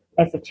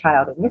as a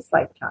child in this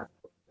lifetime.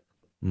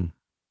 Mm.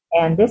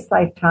 And this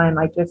lifetime,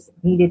 I just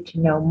needed to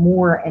know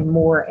more and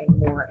more and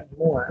more and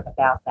more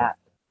about that,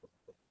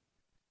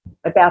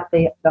 about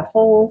the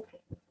whole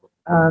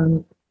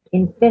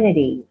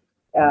infinity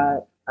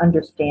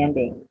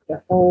understanding,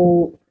 the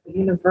whole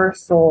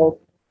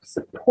universal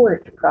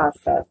support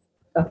process,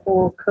 the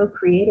whole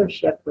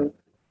co-creatorship with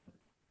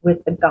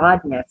the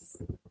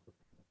godness.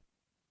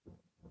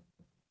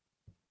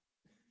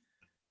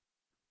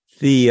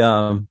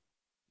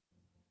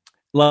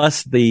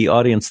 Lest the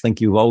audience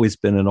think you've always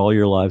been in all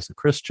your lives a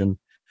Christian,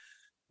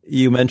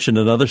 you mentioned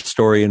another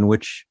story in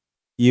which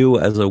you,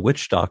 as a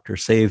witch doctor,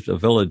 saved a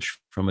village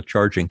from a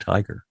charging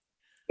tiger.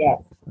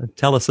 Yes.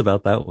 Tell us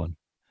about that one.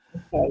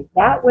 Okay,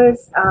 that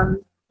was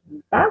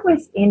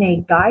in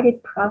a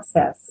guided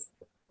process.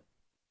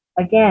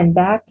 Again,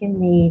 back in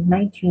the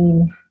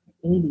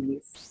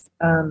 1980s,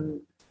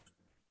 and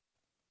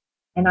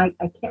I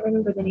can't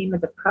remember the name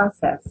of the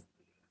process,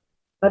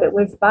 but it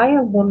was by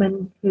a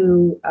woman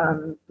who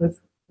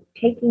was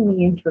taking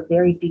me into a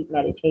very deep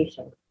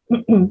meditation.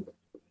 And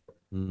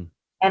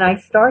I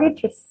started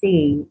to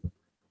see,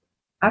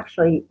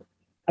 the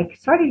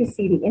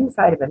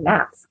inside of a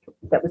mask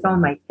that was on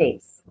my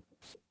face.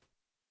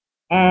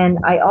 And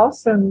I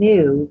also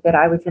knew that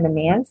I was in a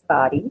man's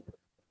body.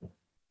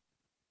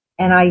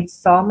 And I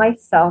saw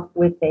myself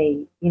with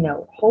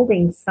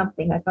holding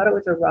something. I thought it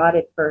was a rod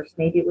at first.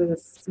 Maybe it was a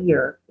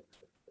spear.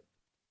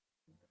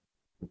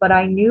 but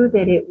I knew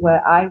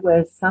that I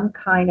was some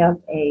kind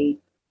of a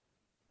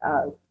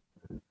uh,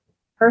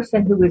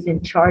 person who was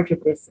in charge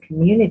of this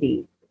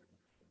community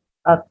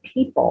of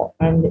people,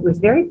 and it was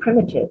very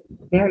primitive,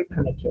 very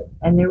primitive.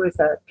 And there was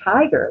a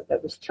tiger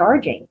that was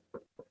charging.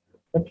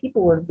 The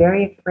people were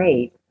very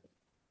afraid,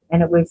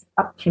 and it was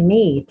up to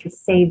me to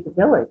save the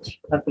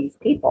village of these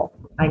people.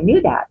 I knew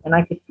that, and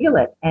I could feel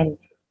it. And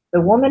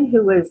the woman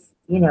who was,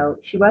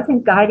 she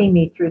wasn't guiding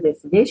me through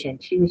this vision.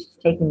 She was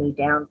just taking me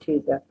down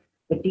to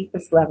the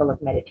deepest level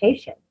of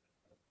meditation.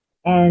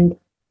 And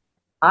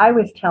I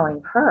was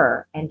telling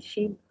her, and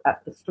she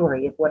got the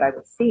story of what I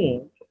was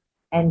seeing.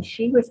 And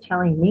she was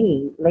telling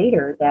me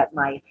later that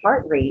my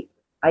heart rate,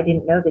 I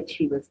didn't know that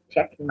she was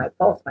checking my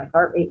pulse. My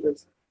heart rate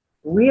was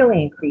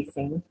really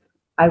increasing.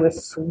 I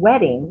was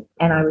sweating,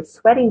 and I was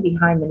sweating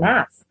behind the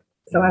mask.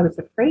 So I was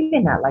afraid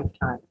in that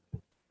lifetime.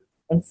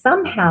 And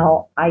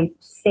somehow I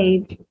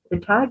saved the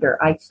tiger.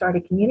 I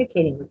started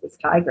communicating with this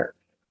tiger.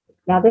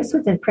 Now, this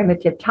was in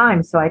primitive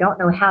times, so I don't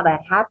know how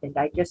that happened.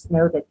 I just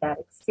know that that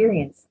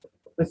experience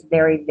was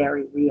very,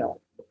 very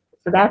real.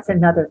 So that's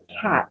another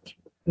cat,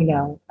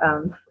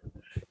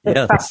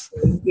 Yes.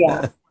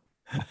 Yeah.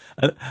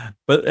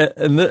 But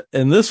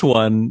in this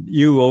one,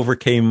 you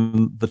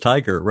overcame the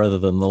tiger rather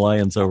than the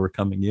lions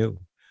overcoming you.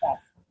 Yes,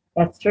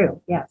 that's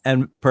true. Yes.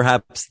 And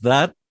perhaps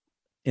that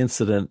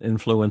incident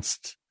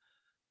influenced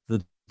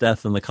the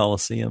death in the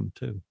Colosseum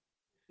too.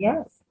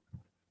 Yes.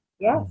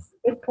 Yes.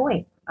 Good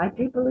point. I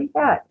do believe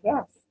that.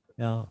 Yes.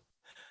 Yeah.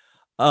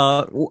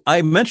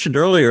 I mentioned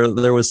earlier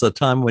there was a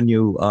time when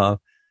you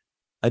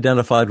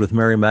identified with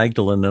Mary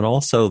Magdalene, and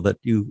also that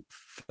you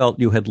felt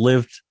you had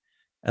lived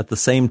at the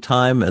same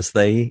time as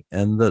they,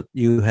 and that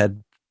you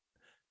had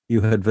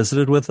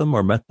visited with them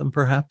or met them,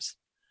 perhaps.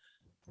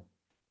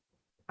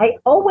 I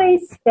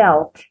always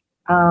felt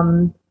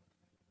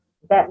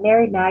that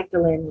Mary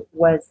Magdalene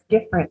was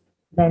different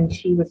than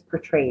she was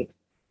portrayed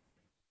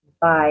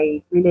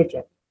by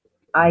religion.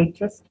 I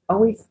just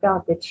always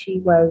felt that she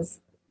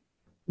was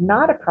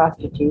not a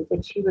prostitute,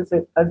 that she was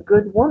a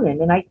good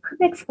woman. And I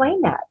couldn't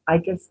explain that. I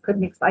just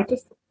couldn't. I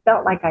just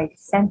felt like I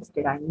sensed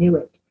it. I knew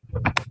it.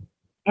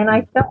 And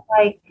I felt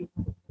like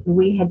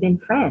we had been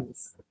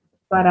friends,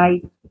 but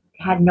I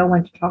had no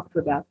one to talk to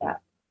about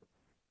that.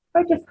 So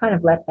I just kind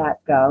of let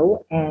that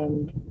go.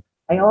 And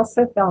I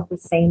also felt the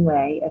same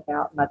way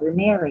about Mother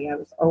Mary. I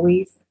was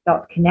always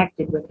felt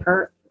connected with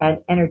her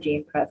energy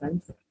and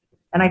presence.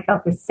 And I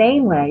felt the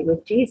same way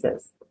with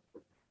Jesus.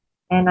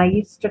 And I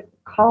used to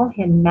call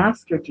him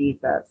Master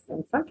Jesus.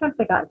 And sometimes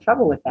I got in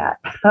trouble with that,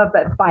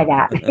 but by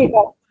that,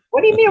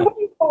 what do you mean? What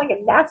are you calling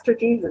him Master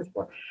Jesus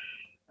for?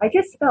 I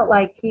just felt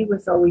like he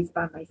was always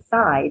by my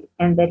side,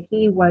 and that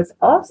he was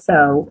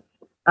also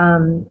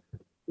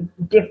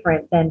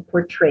different than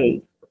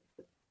portrayed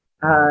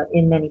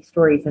in many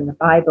stories in the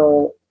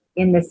Bible,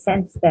 in the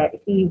sense that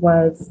he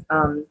was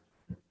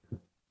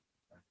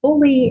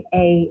fully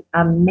a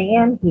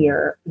man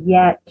here,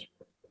 yet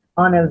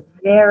on a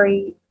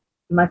very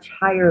much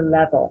higher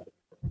level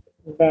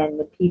than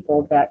the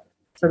people that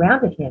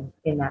surrounded him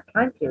in that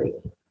time period.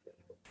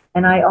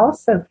 And I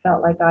also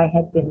felt like I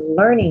had been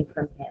learning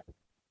from him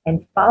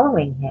and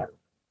following him.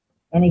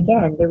 And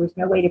again, there was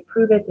no way to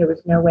prove it. There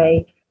was no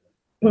way.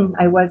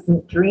 I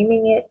wasn't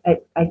dreaming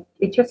it.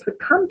 It just would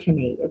come to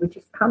me. It would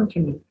just come to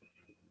me.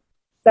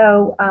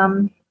 So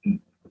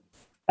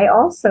I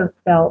also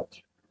felt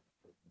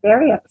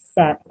very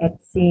upset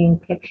at seeing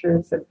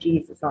pictures of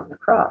Jesus on the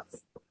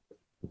cross.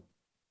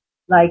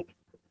 Like,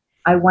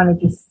 I wanted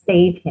to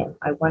save him.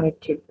 I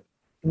wanted to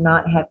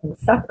not have him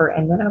suffer.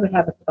 And then I would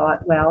have a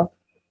thought, well,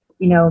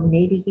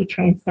 maybe he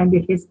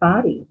transcended his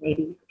body.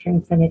 Maybe he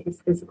transcended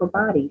his physical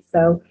body.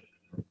 So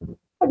I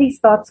had these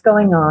thoughts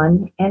going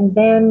on. And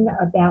then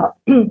about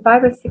 5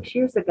 or 6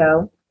 years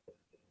ago,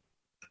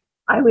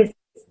 I was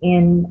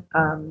in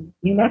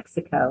New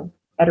Mexico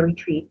at a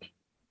retreat.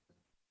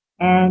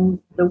 And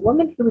the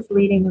woman who was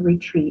leading the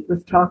retreat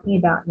was talking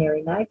about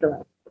Mary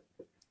Magdalene.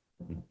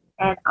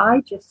 And I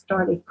just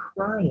started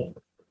crying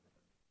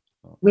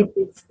with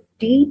this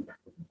deep,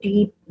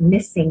 deep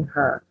missing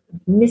her.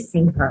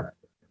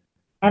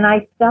 And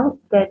I felt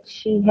that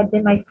she had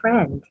been my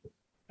friend,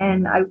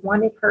 and I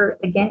wanted her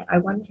again. I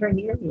wanted her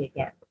near me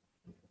again.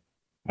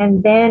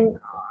 And then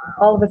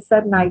all of a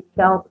sudden I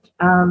felt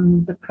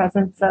the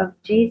presence of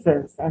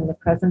Jesus and the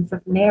presence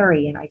of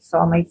Mary, and I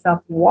saw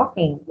myself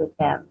walking with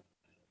them.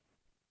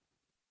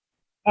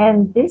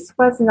 And this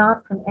was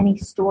not from any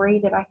story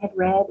that I had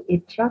read.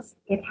 It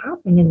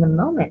happened in the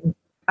moment.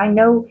 I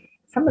know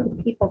some of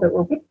the people that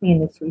were with me in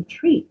this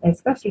retreat,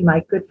 especially my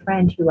good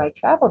friend who I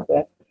traveled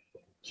with,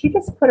 she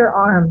just put her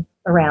arm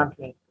around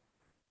me.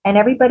 And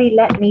everybody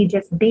let me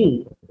just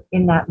be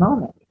in that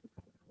moment.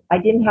 I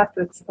didn't have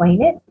to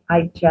explain it.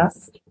 I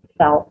just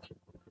felt,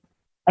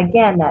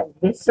 again, that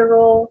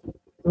visceral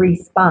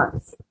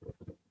response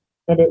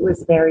that it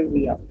was very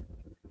real.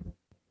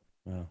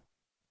 Wow.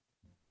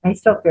 I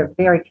still feel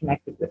very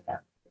connected with them.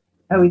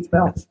 Always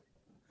will.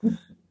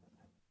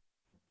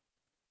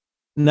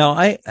 Now,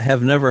 I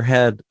have never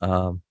had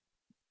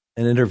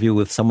an interview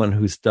with someone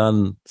who's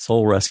done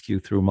soul rescue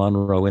through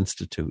Monroe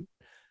Institute.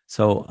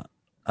 So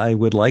I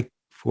would like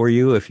for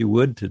you, if you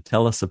would, to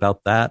tell us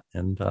about that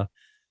and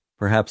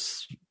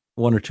perhaps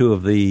one or two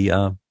of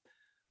the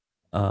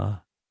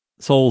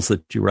souls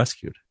that you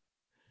rescued.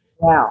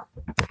 Wow.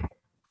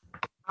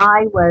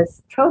 I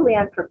was totally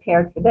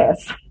unprepared for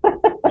this.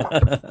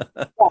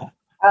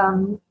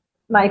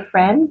 My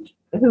friend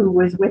who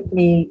was with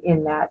me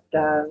in that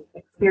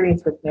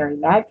experience with Mary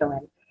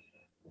Magdalene,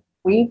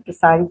 we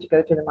decided to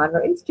go to the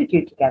Monroe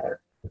Institute together.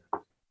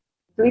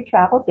 So we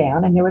traveled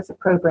down, and there was a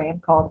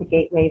program called the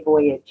Gateway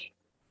Voyage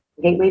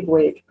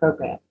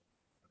program.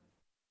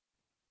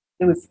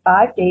 It was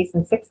 5 days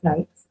and 6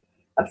 nights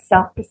of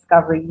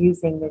self-discovery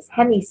using this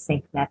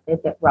HemiSync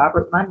method that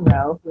Robert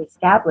Monroe, who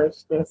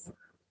established this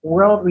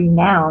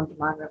world-renowned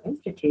Monroe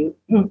Institute,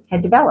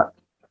 had developed.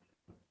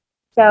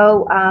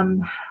 So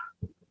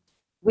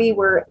we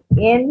were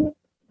in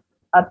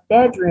a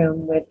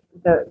bedroom with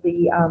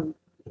the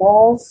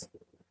walls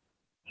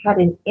had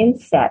an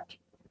inset,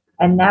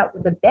 and that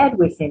the bed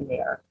was in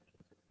there,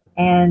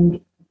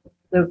 and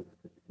the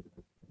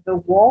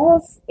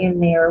walls in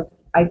there,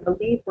 I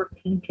believe, were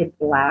painted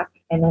black,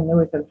 and then there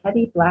was a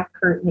heavy black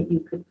curtain that you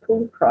could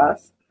pull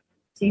across,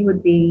 so you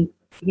would be,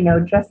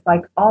 just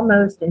like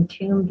almost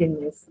entombed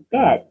in this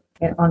bed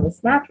on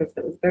this mattress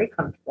that was very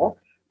comfortable,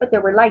 but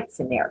there were lights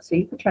in there, so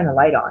you could turn the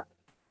light on.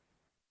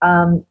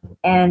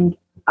 And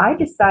I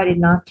decided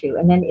not to.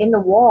 And then in the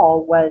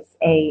wall was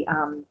a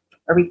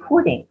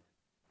recording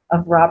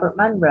of Robert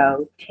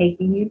Monroe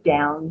taking you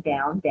down,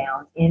 down,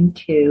 down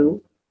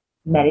into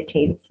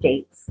meditative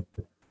states.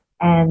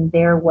 And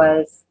there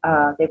was,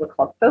 they were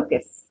called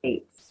focus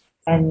states.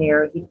 And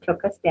there he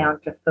took us down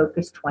to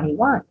focus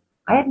 21.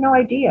 I had no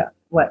idea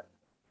what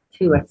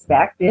to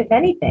expect, if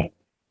anything.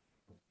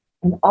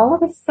 And all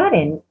of a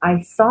sudden,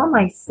 I saw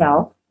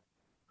myself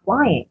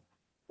flying,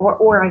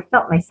 or I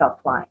felt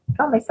myself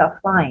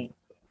flying.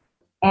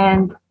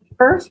 And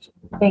first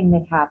thing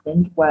that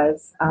happened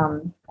was,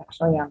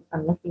 actually,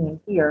 I'm looking in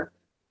here.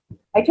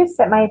 I just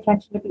set my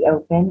attention to be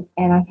open,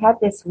 and I had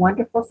this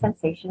wonderful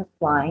sensation of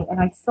flying, and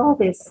I saw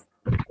this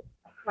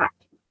hat.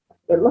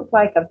 It looked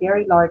like a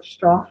very large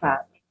straw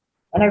hat,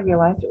 and I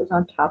realized it was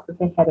on top of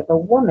the head of a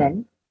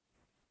woman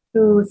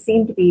who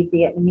seemed to be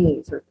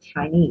Vietnamese or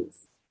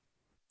Chinese,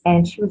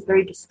 and she was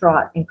very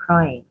distraught and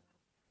crying.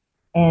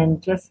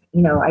 And just,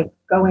 I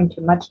go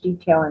into much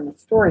detail in the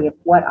story of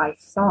what I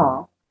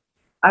saw.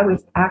 I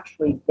was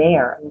actually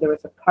there, and there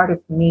was a part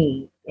of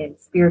me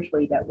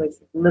spiritually that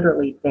was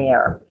literally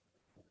there.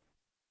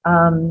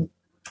 And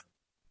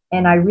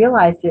I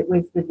realized it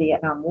was the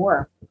Vietnam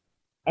War,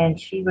 and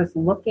she was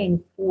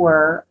looking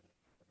for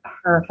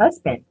her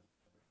husband.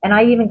 And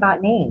I even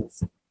got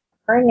names.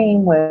 Her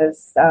name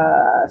was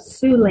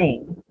Su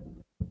Ling,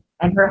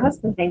 and her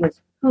husband's name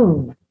was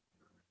Hoon.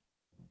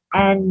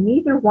 And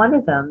neither one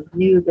of them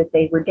knew that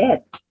they were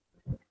dead.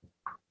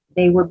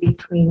 They were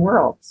between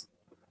worlds.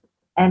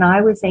 And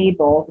I was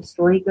able, the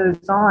story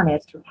goes on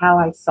as to how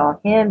I saw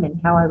him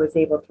and how I was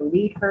able to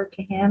lead her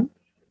to him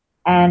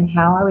and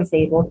how I was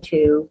able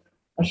to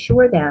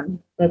assure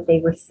them that they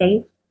were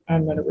safe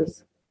and that it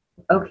was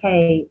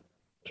okay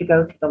to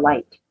go to the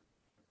light.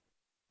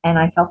 And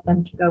I helped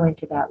them to go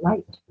into that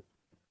light.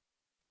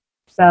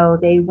 So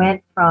they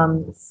went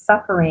from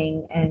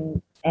suffering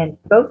and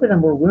both of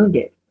them were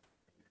wounded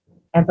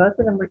and both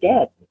of them were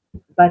dead.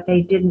 But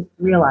they didn't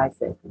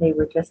realize it. They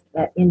were just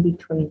that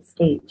in-between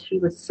state. She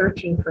was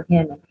searching for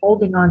him and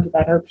holding on to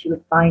that hope she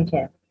would find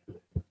him.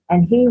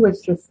 And he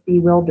was just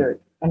bewildered.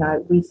 And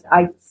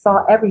I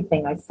saw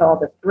everything. I saw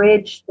the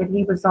bridge that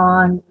he was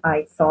on.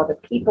 I saw the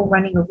people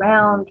running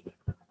around.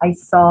 I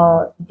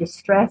saw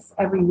distress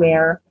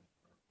everywhere.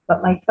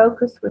 But my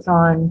focus was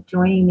on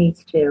joining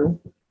these two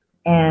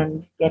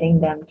and getting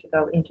them to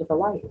go into the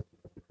light.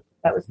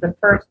 That was the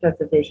first of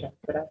the visions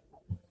that I had.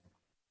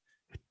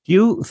 Do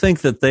you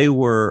think that they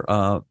were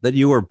that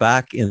you were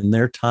back in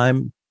their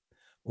time,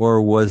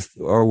 or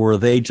were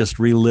they just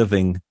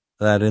reliving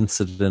that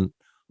incident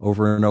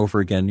over and over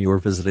again? You were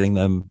visiting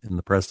them in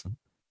the present.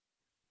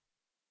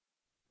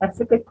 That's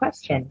a good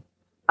question.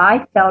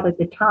 I felt at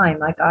the time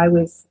like I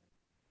was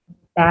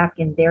back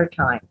in their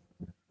time,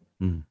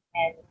 and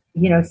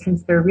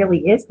since there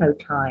really is no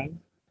time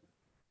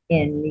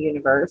in the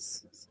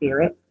universe,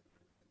 spirit,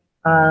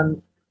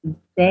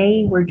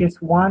 they were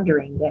just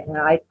wandering. And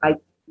I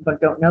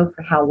don't know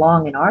for how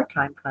long in our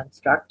time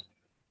construct,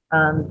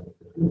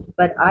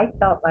 but I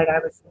felt like I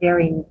was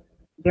very,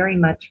 very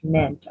much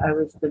meant. I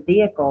was the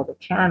vehicle, the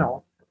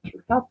channel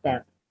to help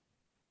them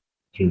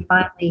to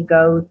finally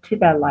go to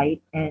that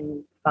light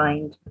and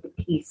find the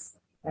peace.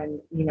 And,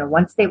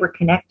 once they were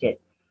connected,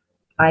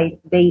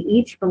 they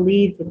each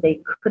believed that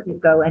they couldn't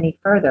go any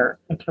further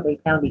until they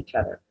found each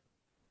other.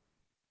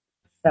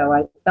 So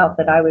I felt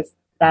that I was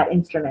that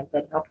instrument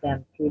that helped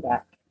them through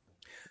that.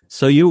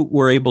 So you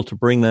were able to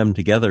bring them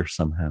together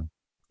somehow?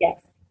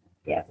 Yes,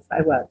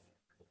 I was.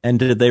 And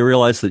did they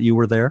realize that you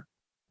were there?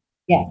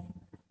 Yes.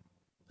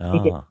 They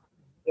did.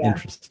 Yeah.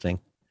 Interesting.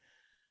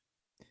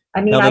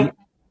 I mean, I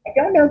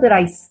don't know that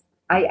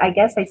I I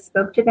guess I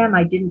spoke to them.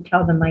 I didn't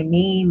tell them my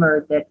name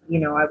or that,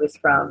 I was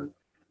from,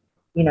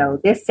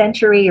 this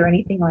century or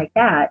anything like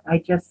that. I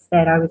just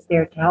said I was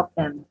there to help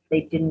them.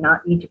 They did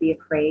not need to be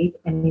afraid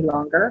any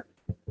longer.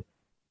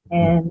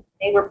 And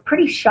they were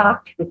pretty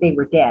shocked that they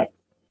were dead.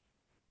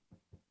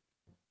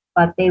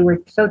 But they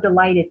were so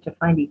delighted to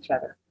find each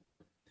other.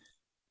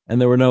 And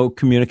there were no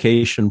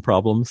communication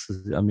problems.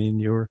 I mean,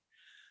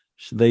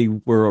 they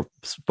were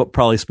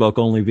probably spoke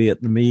only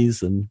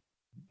Vietnamese and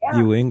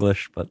you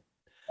English, but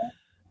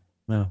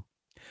no.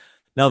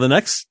 Now, the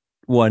next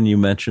one you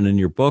mentioned in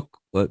your book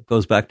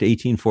goes back to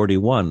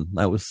 1841.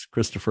 That was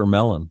Christopher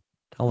Mellon.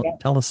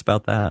 Tell us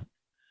about that.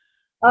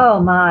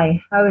 Oh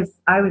my!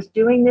 I was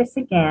doing this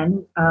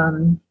again.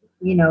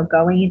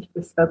 Going into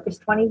this Focus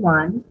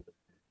 21,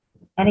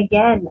 and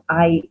again,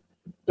 I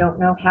don't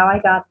know how I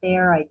got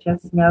there. I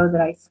just know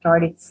that I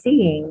started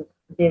seeing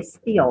this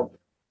field,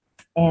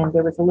 and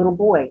there was a little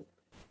boy.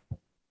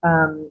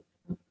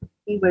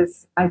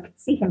 I could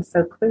see him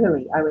so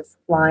clearly. I was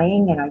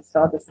flying and I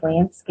saw this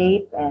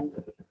landscape, and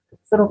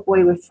this little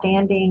boy was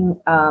standing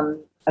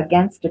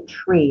against a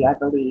tree, I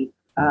believe,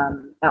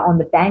 on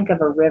the bank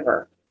of a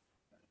river.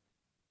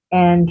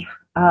 And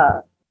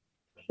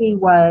he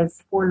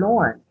was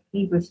forlorn.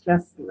 He was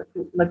just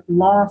like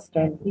lost,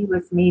 and he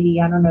was maybe,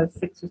 I don't know,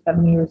 6 or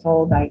 7 years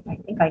old. I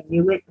think I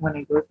knew it when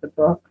I wrote the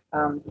book,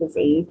 his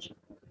age.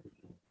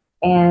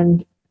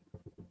 And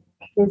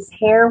his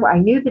hair, I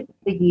knew that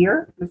the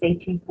year was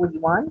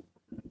 1841,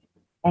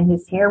 and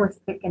his hair was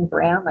thick and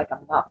brown, like a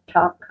mop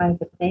top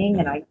kind of thing,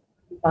 and I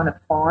was on a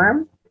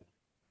farm.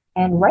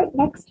 And right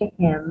next to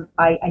him,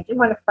 I didn't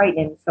want to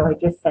frighten him, so I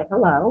just said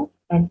hello,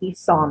 and he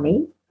saw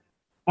me.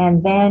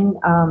 And then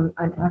I'm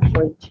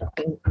actually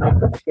checking my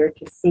book here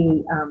to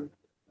see,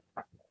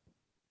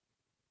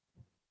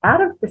 out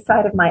of the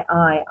side of my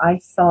eye, I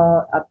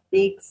saw a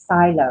big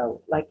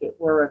silo, like it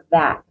were a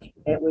vat.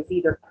 It was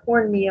either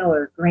cornmeal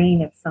or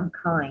grain of some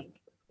kind.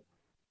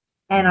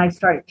 And I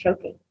started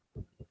choking.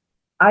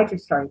 I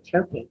just started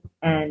choking.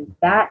 And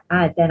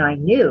then I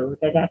knew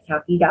that that's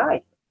how he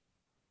died.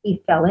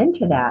 He fell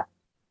into that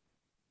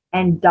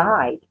and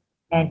died.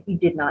 And he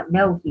did not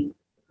know he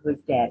was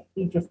dead.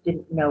 He just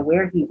didn't know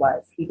where he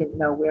was. He didn't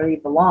know where he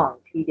belonged.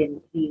 He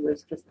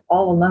was just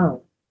all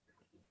alone.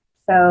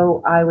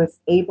 So I was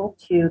able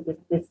to,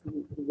 this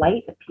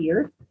light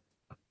appeared,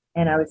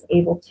 and I was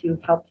able to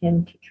help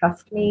him to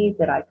trust me,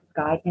 that I could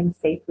guide him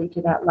safely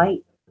to that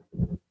light,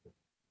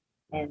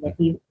 and that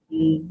he'd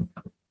be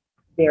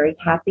very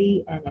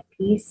happy and at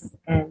peace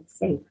and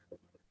safe.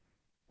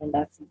 And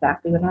that's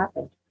exactly what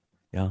happened.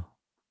 Yeah.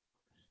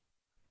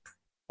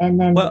 And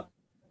then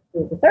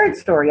the third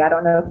story, I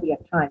don't know if we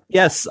have time.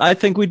 Yes, I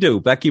think we do.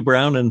 Becky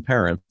Brown and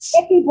parents.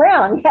 Becky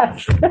Brown,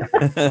 yes.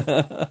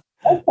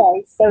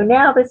 Okay, so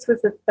now this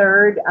was the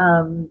third.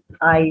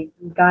 I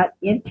got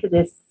into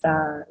this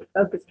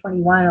Focus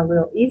 21 a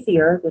little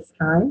easier this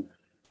time,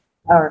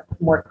 or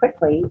more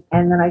quickly,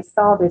 and then I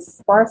saw this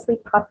sparsely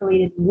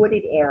populated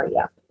wooded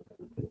area.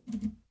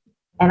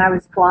 And I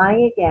was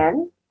flying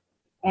again,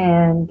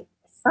 and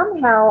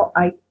somehow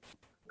I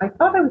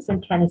thought I was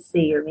in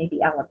Tennessee or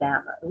maybe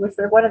Alabama. It was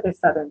one of the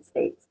southern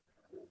states.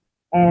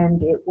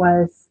 And it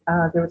was,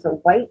 there was a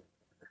white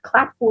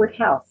clapboard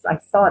house. I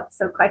saw it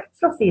I could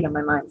still see it in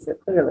my mind so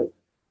clearly.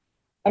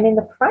 And in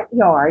the front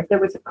yard, there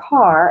was a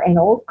car, an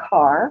old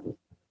car,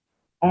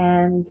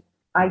 and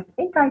I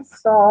think I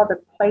saw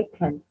the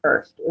playpen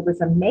first. It was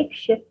a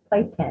makeshift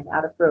playpen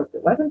out of rope.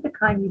 It wasn't the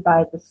kind you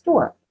buy at the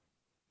store.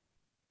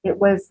 It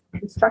was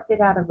constructed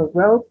out of a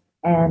rope,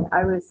 and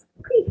I was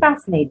pretty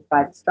fascinated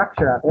by the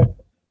structure of it.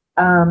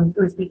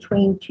 It was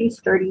between two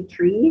sturdy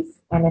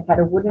trees, and it had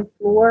a wooden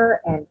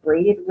floor and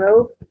braided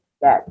rope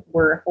that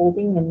were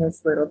holding in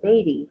this little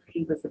baby.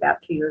 She was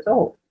about 2 years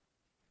old.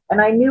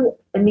 And I knew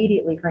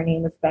immediately her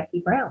name was Becky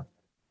Brown.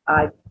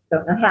 I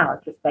don't know how,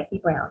 just Becky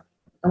Brown.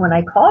 And when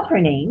I called her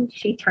name,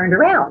 she turned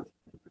around.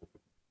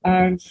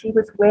 And she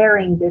was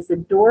wearing this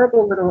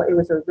adorable it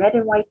was a red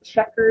and white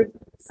checkered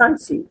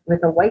sunsuit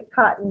with a white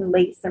cotton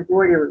lace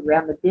embroidery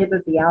around the bib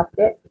of the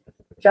outfit,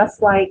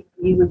 just like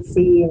you would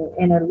see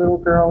in a little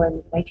girl in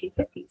the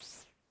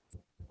 1950s.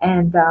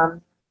 And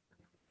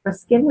her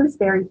skin was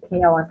very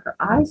pale, and her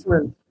eyes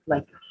were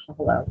like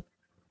hollow.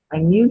 I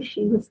knew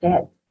she was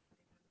dead,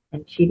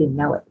 and she didn't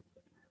know it.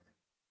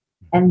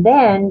 And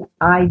then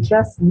I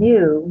just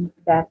knew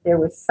that there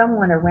was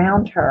someone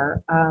around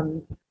her.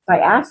 So I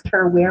asked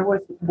her, where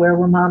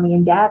were Mommy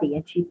and Daddy?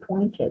 And she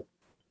pointed.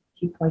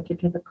 She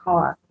pointed to the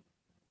car.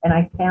 And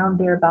I found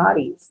their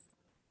bodies.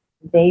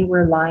 They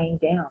were lying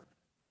down.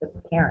 The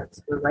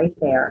parents were right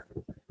there.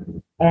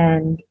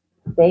 And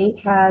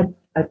they had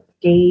a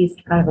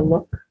dazed kind of a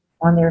look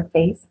on their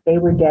face. They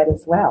were dead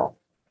as well.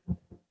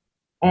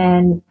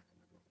 And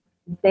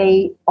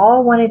they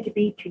all wanted to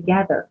be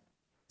together.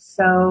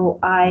 So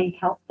I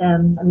helped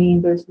them. I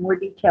mean, there's more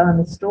detail in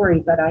the story,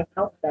 but I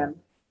helped them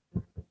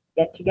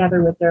get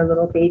together with their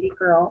little baby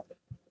girl,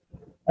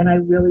 and I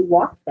really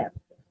walked them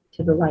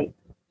to the light.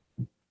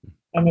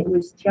 And it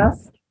was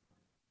just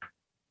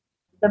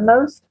the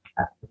most,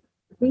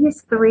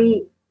 these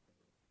three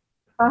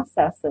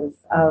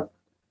processes of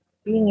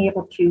being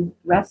able to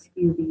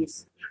rescue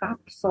these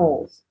trapped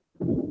souls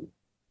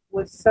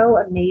was so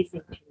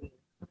amazing to me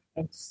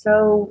and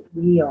so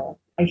real.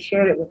 I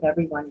shared it with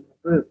everyone in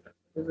the group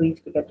because we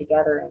used to get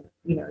together and,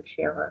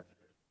 share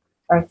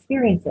our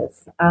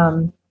experiences.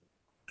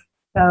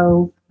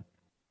 So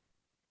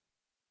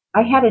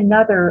I had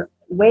another,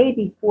 way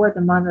before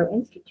the Monroe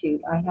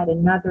Institute, I had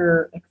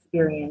another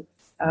experience.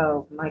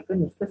 Oh my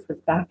goodness, this was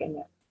back in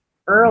the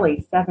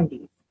early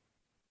 70s.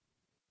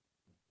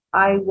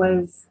 I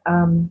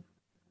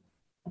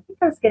think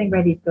I was getting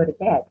ready to go to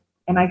bed,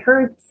 and I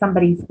heard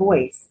somebody's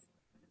voice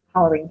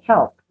hollering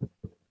help.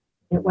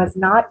 It was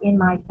not in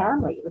my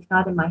family. It was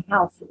not in my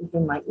house. It was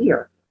in my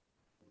ear.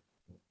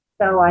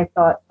 So I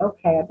thought,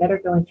 okay, I better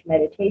go into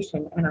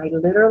meditation. And I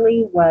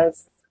literally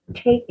was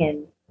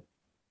taken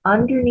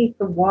underneath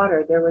the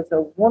water. There was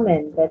a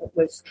woman that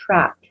was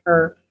trapped.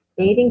 Her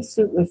bathing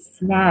suit was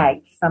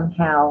snagged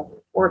somehow,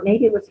 or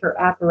maybe it was her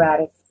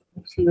apparatus.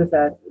 She was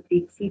a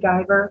deep sea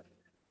diver,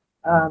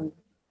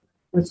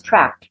 was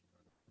trapped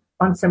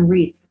on some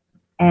reef.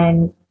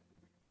 And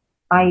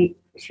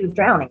she was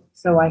drowning.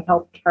 So I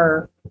helped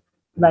her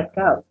let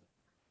go.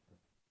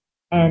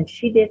 And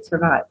she did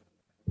survive.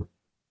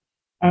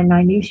 And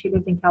I knew she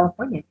lived in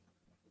California.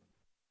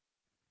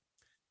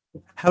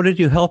 How did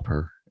you help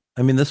her?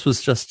 I mean, this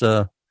was just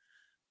a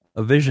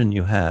vision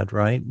you had,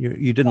 right?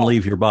 You didn't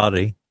leave your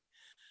body.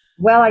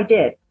 Well, I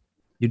did.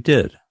 You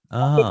did.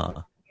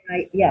 Ah.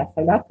 Yes,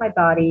 I left my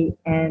body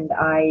and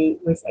I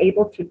was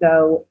able to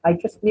go. I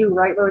just knew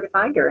right where to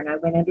find her. And I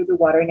went under the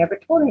water. I never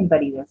told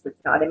anybody this.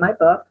 It's not in my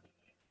book.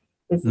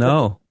 This is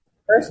the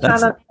first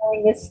time I'm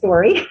telling this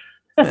story.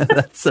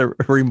 That's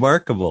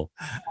remarkable.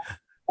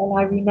 And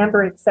I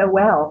remember it so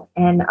well.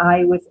 And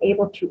I was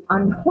able to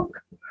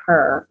unhook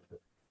her.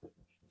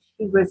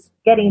 She was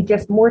getting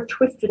just more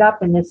twisted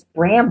up in this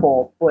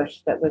bramble bush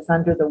that was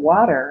under the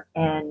water.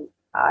 And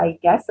I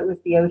guess it was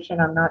the ocean.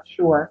 I'm not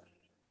sure.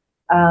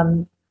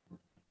 And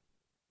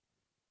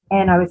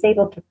I was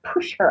able to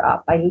push her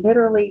up. I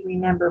literally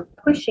remember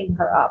pushing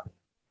her up.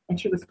 And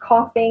she was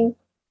coughing.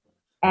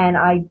 And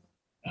I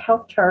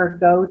helped her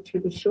go to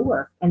the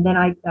shore. And then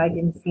I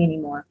didn't see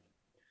anymore.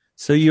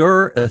 So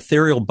your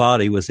ethereal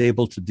body was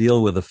able to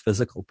deal with a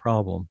physical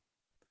problem.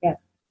 Yes.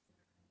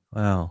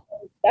 Wow.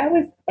 That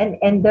was,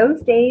 and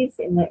those days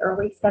in the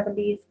early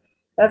 70s,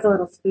 that was a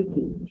little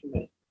spooky to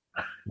me.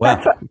 Wow.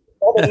 That's what I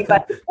told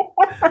everybody.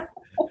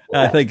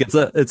 I think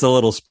it's a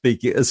little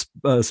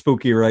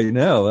spooky right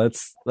now.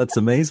 That's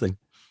amazing.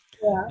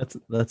 Yeah.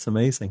 That's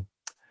amazing.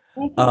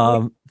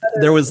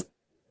 There was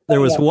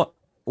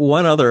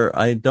one other.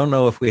 I don't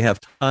know if we have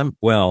time.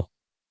 Well,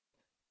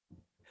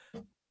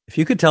 if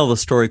you could tell the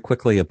story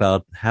quickly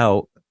about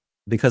how,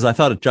 because I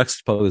thought it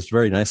juxtaposed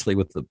very nicely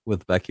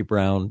with Becky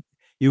Brown.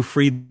 You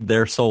freed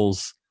their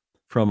souls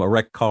from a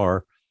wrecked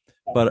car,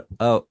 but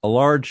a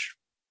large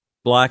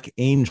black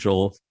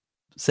angel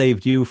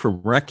saved you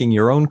from wrecking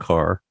your own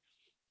car.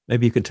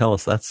 Maybe you could tell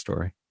us that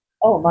story.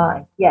 Oh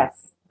my,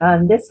 yes.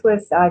 This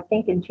was, I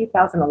think, in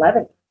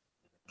 2011.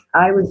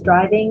 I was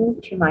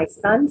driving to my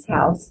son's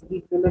house.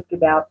 We lived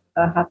about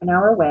half an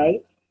hour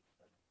away.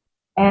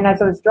 And as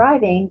I was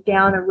driving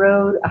down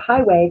a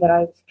highway that I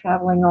was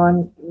traveling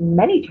on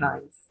many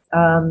times,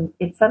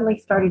 it suddenly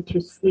started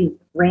to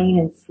rain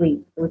and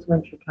sleet. It was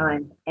winter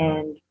time.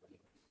 And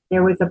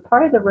there was a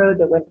part of the road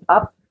that went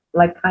up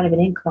like kind of an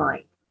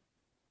incline.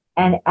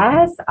 And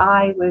as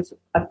I was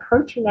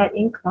approaching that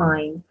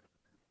incline,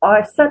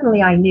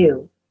 suddenly I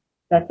knew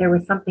that there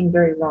was something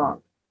very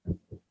wrong.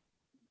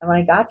 And when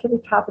I got to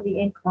the top of the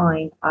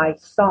incline, I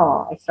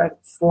started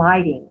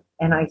sliding,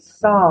 and I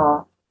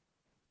saw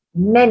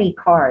many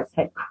cars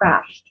had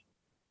crashed.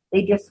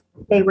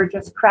 They were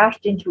just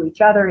crashed into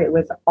each other. It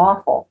was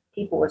awful.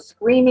 People were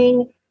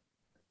screaming,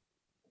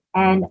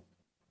 and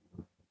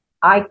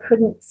I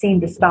couldn't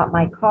seem to stop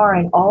my car.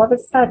 And all of a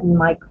sudden,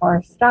 my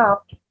car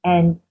stopped,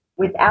 and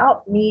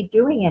without me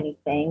doing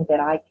anything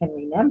that I can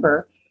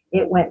remember,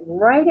 it went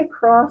right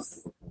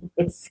across.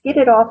 It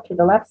skidded off to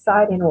the left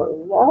side and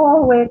went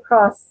all the way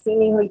across,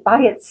 seemingly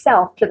by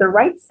itself, to the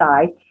right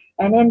side,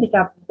 and ended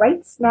up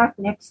right smack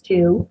next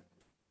to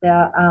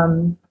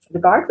the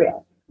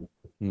guardrail.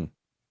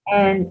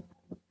 And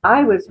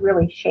I was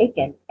really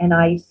shaken, and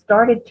I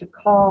started to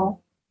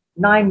call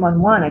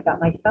 911. I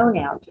got my phone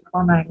out to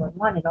call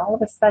 911, and all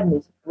of a sudden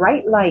this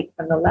bright light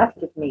from the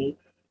left of me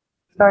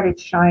started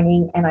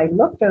shining, and I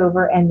looked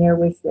over, and there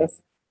was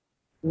this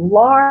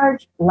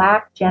large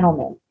black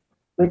gentleman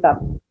with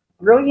a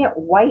brilliant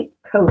white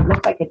coat,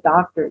 looked like a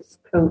doctor's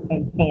coat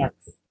and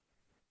pants.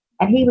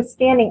 And he was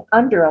standing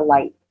under a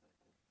light,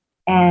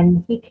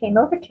 and he came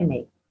over to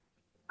me.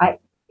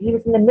 He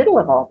was in the middle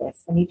of all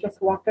this, and he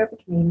just walked over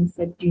to me and he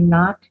said, "Do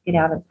not get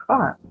out of the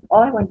car.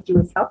 All I want to do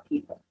is help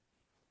people."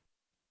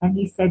 And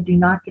he said, "Do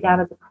not get out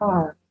of the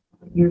car.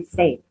 You're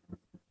safe."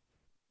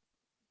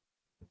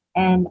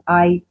 And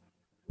I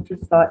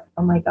just thought,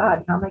 oh my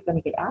God, how am I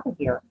going to get out of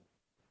here?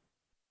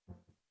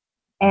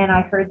 And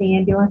I heard the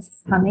ambulance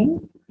is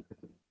coming,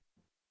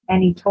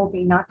 and he told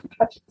me not to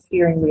touch the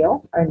steering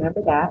wheel. I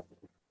remember that.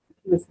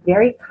 He was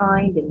very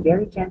kind and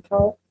very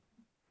gentle,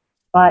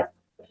 but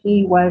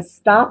he was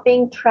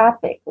stopping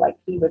traffic, like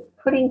he was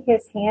putting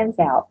his hands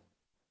out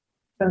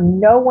so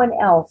no one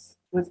else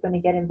was going to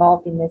get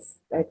involved in this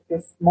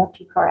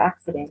multi-car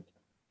accident.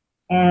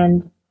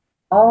 And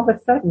all of a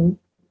sudden,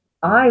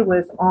 I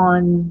was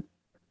on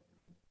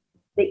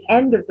the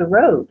end of the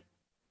road.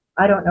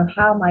 I don't know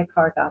how my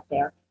car got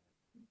there.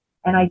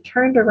 And I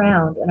turned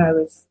around and I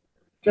was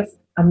just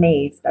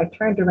amazed. I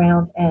turned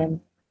around and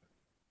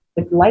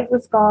the light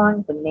was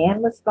gone, the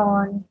man was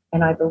gone,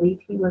 and I believe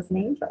he was an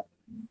angel.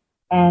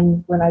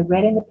 And when I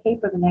read in the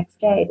paper the next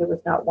day, there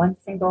was not one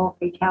single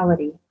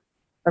fatality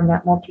from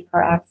that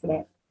multi-car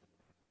accident.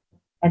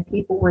 And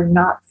people were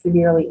not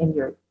severely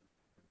injured.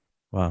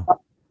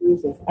 Wow.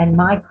 And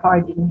my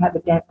car didn't have a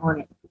dent on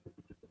it.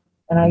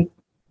 And I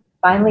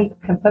finally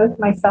composed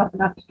myself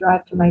enough to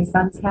drive to my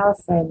son's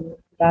house, and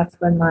that's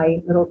when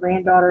my little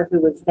granddaughter,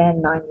 who was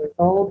then 9 years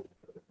old,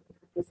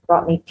 just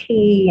brought me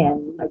tea,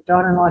 and my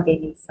daughter-in-law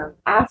gave me some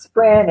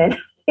aspirin, and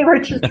they were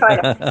just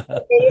trying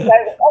to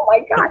oh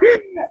my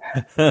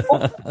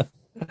God.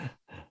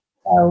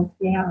 So,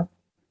 yeah.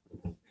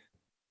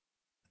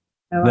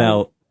 So,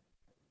 now,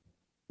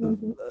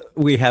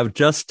 we have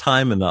just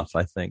time enough,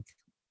 I think,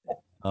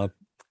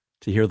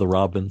 to hear the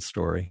Robin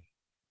story,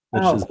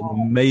 which is an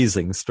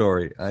amazing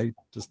story. I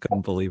just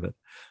couldn't believe it.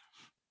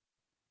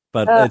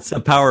 But it's the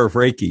power of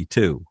Reiki,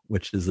 too,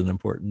 which is an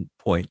important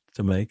point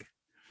to make.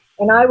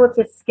 And I will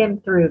just skim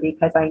through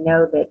because I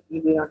know that we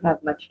don't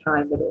have much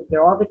time. But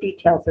all the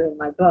details are in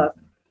my book.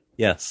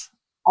 Yes.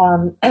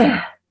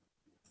 I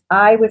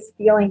was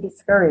feeling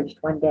discouraged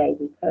one day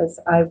because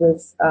I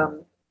was,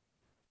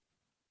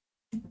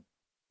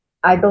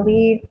 I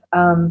believe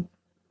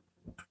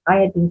I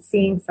had been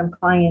seeing some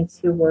clients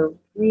who were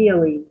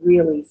really,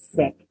 really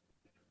sick.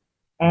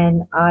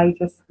 And I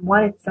just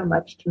wanted so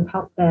much to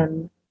help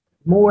them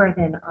more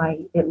than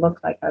it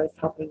looked like I was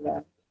helping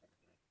them.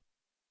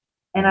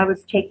 And I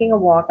was taking a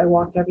walk. I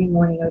walked every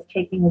morning. I was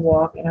taking a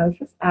walk, and I was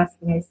just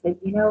asking. I said,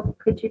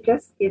 could you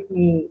just give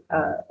me,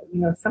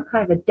 some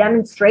kind of a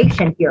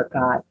demonstration here,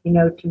 God,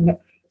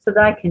 so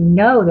that I can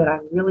know that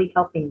I'm really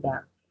helping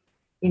them.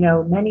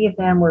 Many of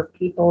them were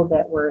people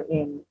that were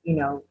in,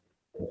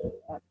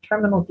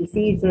 terminal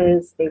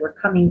diseases. They were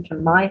coming to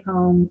my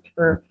home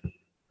for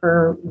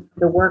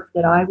the work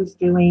that I was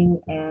doing,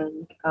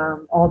 and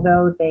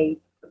although they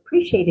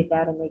appreciated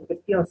that and they could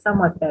feel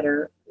somewhat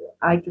better,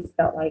 I just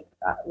felt like,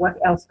 what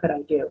else could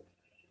I do?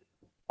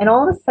 And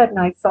all of a sudden,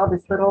 I saw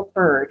this little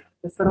bird,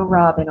 this little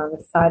robin on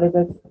the side of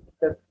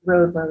the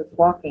road where I was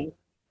walking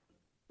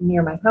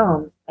near my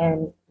home,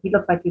 and he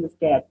looked like he was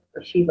dead,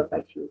 or she looked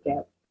like she was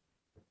dead.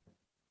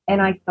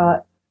 And I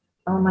thought,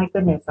 oh my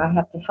goodness, I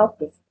have to help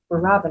this poor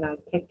robin. I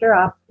picked her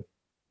up.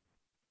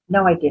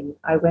 No, I didn't.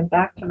 I went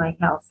back to my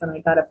house and I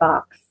got a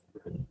box,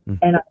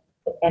 and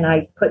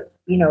I put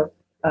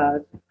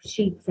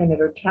sheets in it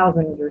or towels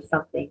in it or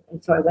something.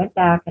 And so I went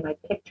back and I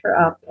picked her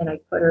up and I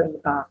put her in the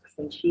box,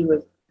 and she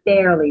was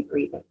barely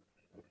breathing.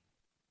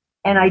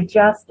 And I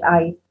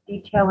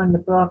detail in the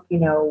book,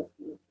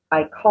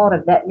 I called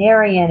a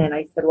veterinarian and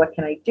I said, what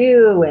can I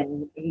do?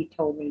 And he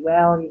told me,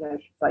 well,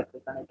 she's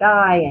likely going to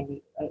die.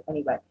 And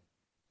anyway,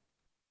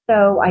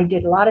 so I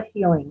did a lot of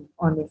healing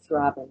on this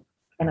robin,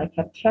 and I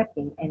kept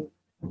checking. And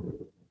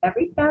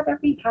every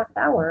half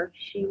hour,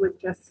 she would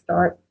just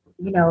start,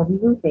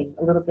 moving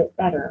a little bit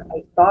better.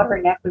 I thought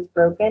her neck was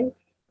broken.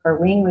 Her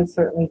wing was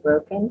certainly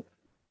broken,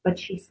 but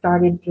she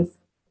started just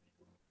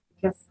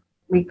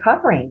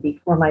recovering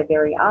before my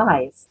very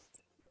eyes.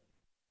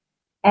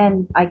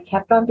 And I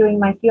kept on doing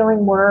my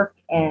healing work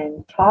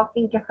and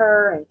talking to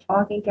her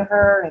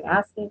and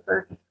asking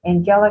for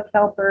angelic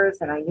helpers,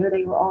 and I knew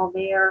they were all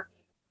there,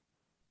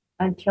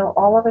 until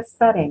all of a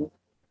sudden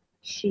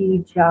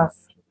she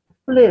just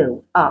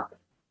flew up.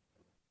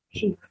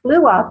 She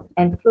flew up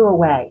and flew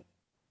away.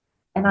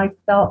 And I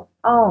felt,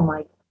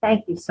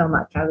 thank you so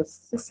much. I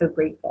was just so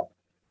grateful.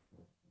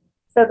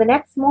 So the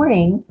next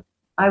morning,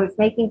 I was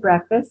making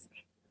breakfast,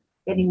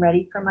 getting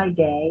ready for my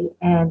day,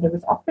 and there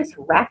was all this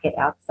racket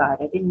outside.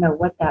 I didn't know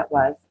what that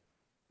was.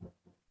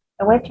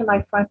 I went to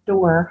my front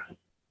door,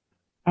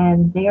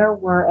 and there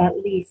were at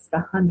least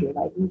 100.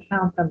 I didn't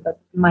count them, but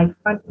my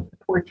front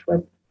porch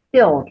was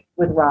filled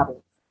with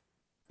robins.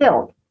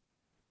 Filled.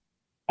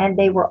 And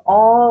they were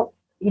all,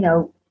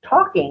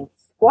 talking,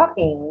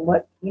 squawking,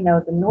 what,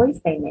 the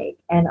noise they make.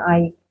 And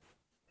as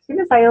soon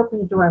as I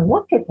opened the door and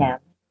looked at them,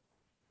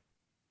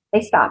 they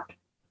stopped.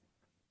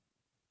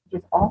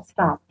 Just all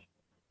stopped.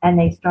 And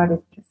they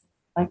started just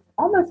like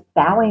almost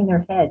bowing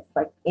their heads,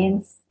 like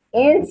in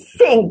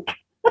sync.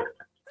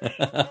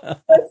 I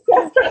was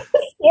just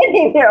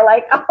standing there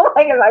like, oh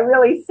my God, am I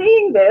really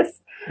seeing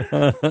this?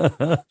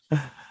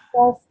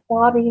 All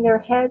bobbing their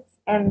heads.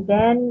 And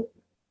then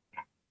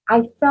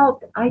I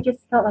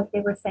just felt like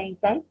they were saying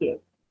thank you.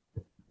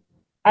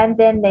 And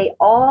then they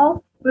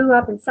all flew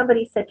up, and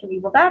somebody said to me,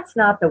 well, that's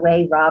not the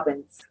way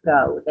robins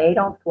go. They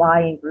don't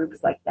fly in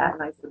groups like that.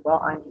 And I said, well,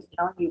 I'm just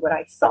telling you what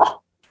I saw.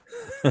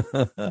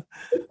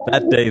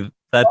 That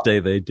day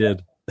they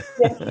did.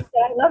 Yeah, she said,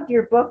 I loved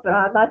your book, but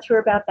I'm not sure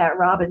about that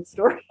Robin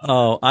story.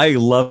 Oh, I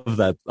love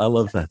that. I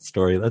love that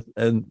story.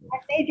 And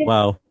They just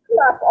wow.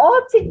 up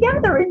all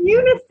together in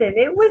unison.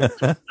 It was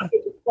just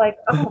like,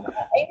 oh,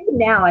 even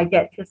now I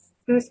get just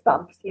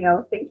goosebumps,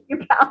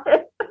 thinking about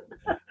it.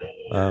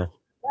 Wow.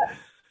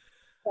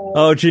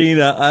 Oh,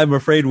 Gina, I'm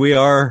afraid we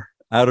are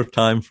out of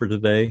time for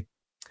today.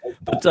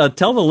 But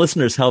tell the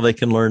listeners how they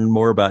can learn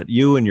more about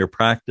you and your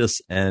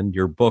practice and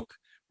your book,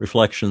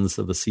 Reflections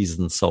of a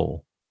Seasoned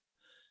Soul.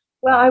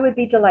 Well, I would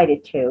be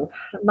delighted to.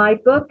 My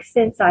book,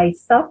 since I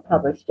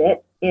self-published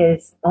it,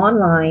 is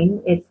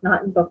online. It's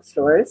not in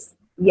bookstores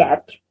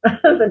yet. I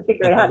haven't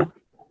figured out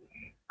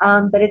how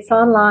to. But it's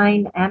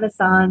online,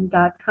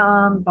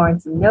 Amazon.com,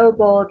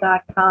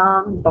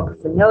 BarnesandNoble.com,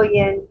 Books A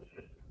Million.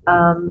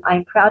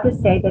 I'm proud to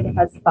say that it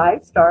has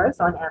 5 stars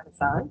on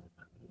Amazon.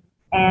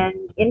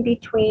 And in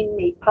between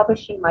me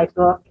publishing my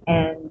book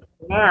and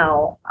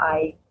now,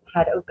 I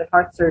had open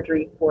heart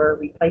surgery for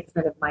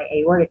replacement of my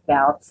aortic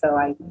valve, so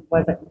I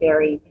wasn't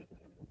very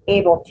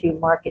able to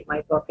market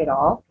my book at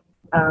all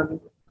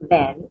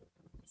then.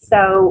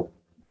 So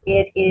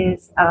it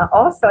is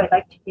also, I'd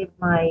like to give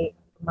I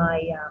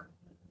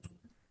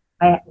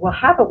will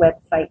have a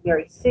website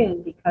very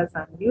soon because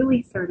I'm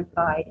newly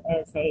certified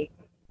as a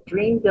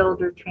Dream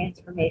Builder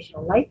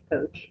Transformational Life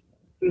Coach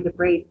through the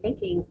Brave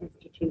Thinking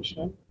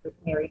Institution with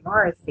Mary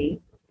Morrissey.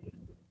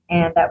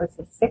 And that was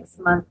a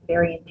 6-month,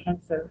 very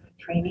intensive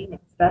training and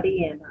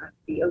study, and I'll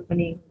be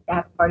opening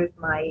that part of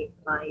my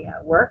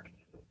work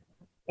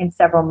in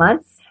several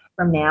months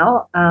from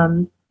now.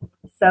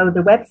 So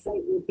the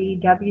website will be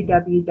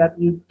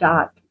www.jeandaly.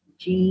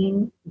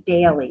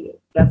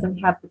 It doesn't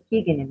have the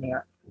Keegan in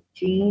there.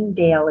 Jean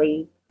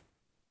Daly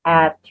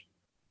at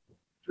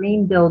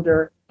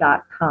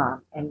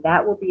dreambuilder.com, and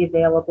that will be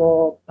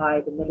available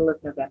by the middle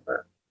of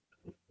November.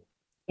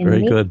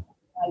 Very good.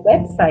 My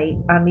website,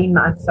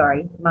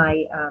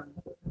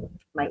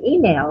 my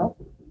email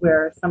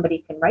where somebody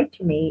can write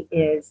to me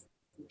is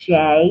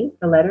J,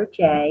 the letter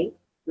J,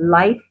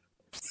 Life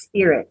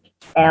Spirit,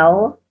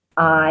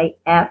 LIFESPIRIT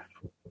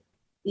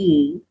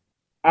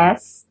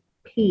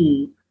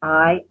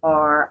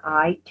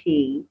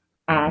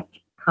at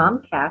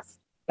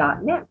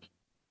Comcast.net.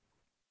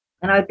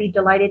 And I'd be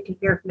delighted to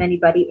hear from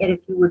anybody. And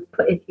if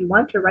you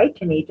want to write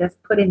to me,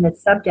 just put in the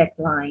subject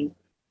line,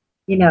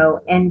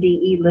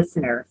 NDE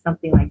listener,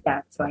 something like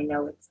that. So I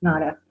know it's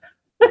not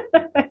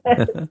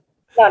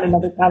not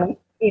another kind of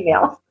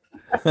email.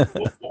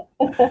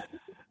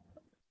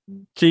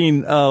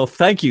 Jean,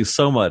 thank you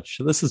so much.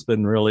 This has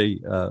been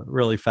really,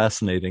 really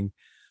fascinating.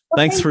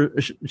 Thanks for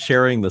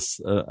sharing this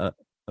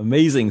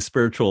amazing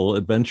spiritual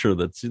adventure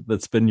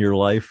that's been your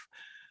life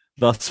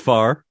thus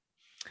far.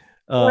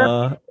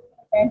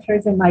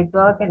 Adventures in my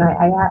book, and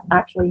I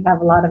actually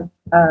have a lot of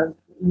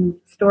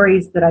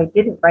stories that I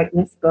didn't write in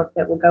this book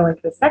that will go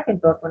into a second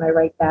book when I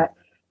write that.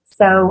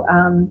 So,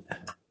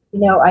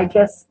 I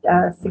just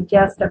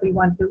suggest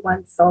everyone who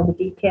wants all the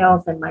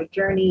details and my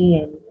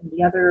journey and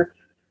the other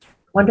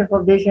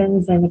wonderful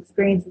visions and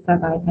experiences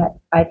that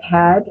I've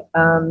had.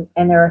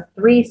 And there are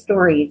 3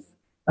 stories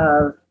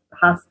of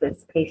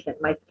hospice patient,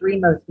 my 3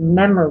 most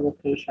memorable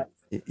patients.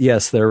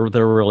 Yes, they're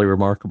really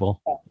remarkable.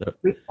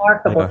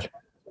 Remarkable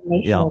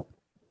transformational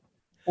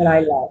that I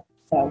love.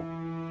 So,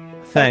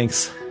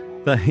 thanks.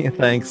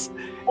 Thanks.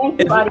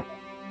 Thank you, buddy.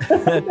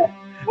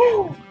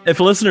 If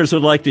listeners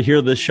would like to hear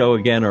this show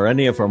again or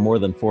any of our more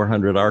than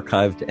 400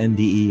 archived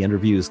NDE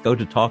interviews, go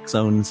to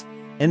TalkZone's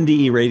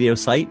NDE radio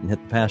site and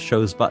hit the past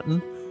shows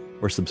button,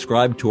 or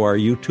subscribe to our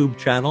YouTube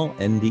channel,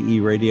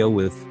 NDE Radio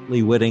with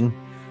Lee Witting,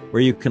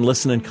 where you can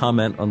listen and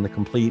comment on the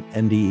complete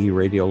NDE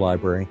radio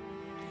library.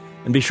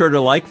 And be sure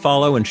to like,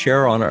 follow, and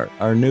share on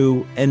our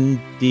new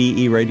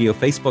NDE Radio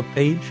Facebook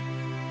page,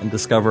 and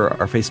discover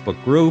our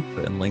Facebook group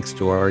and links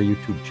to our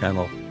YouTube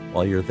channel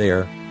while you're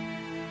there.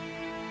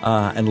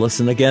 And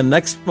listen again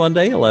next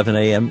Monday, 11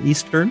 a.m.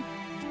 Eastern,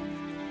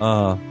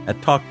 at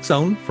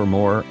TalkZone for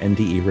more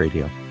NDE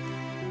Radio.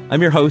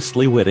 I'm your host,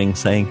 Lee Witting,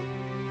 saying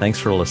thanks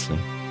for listening.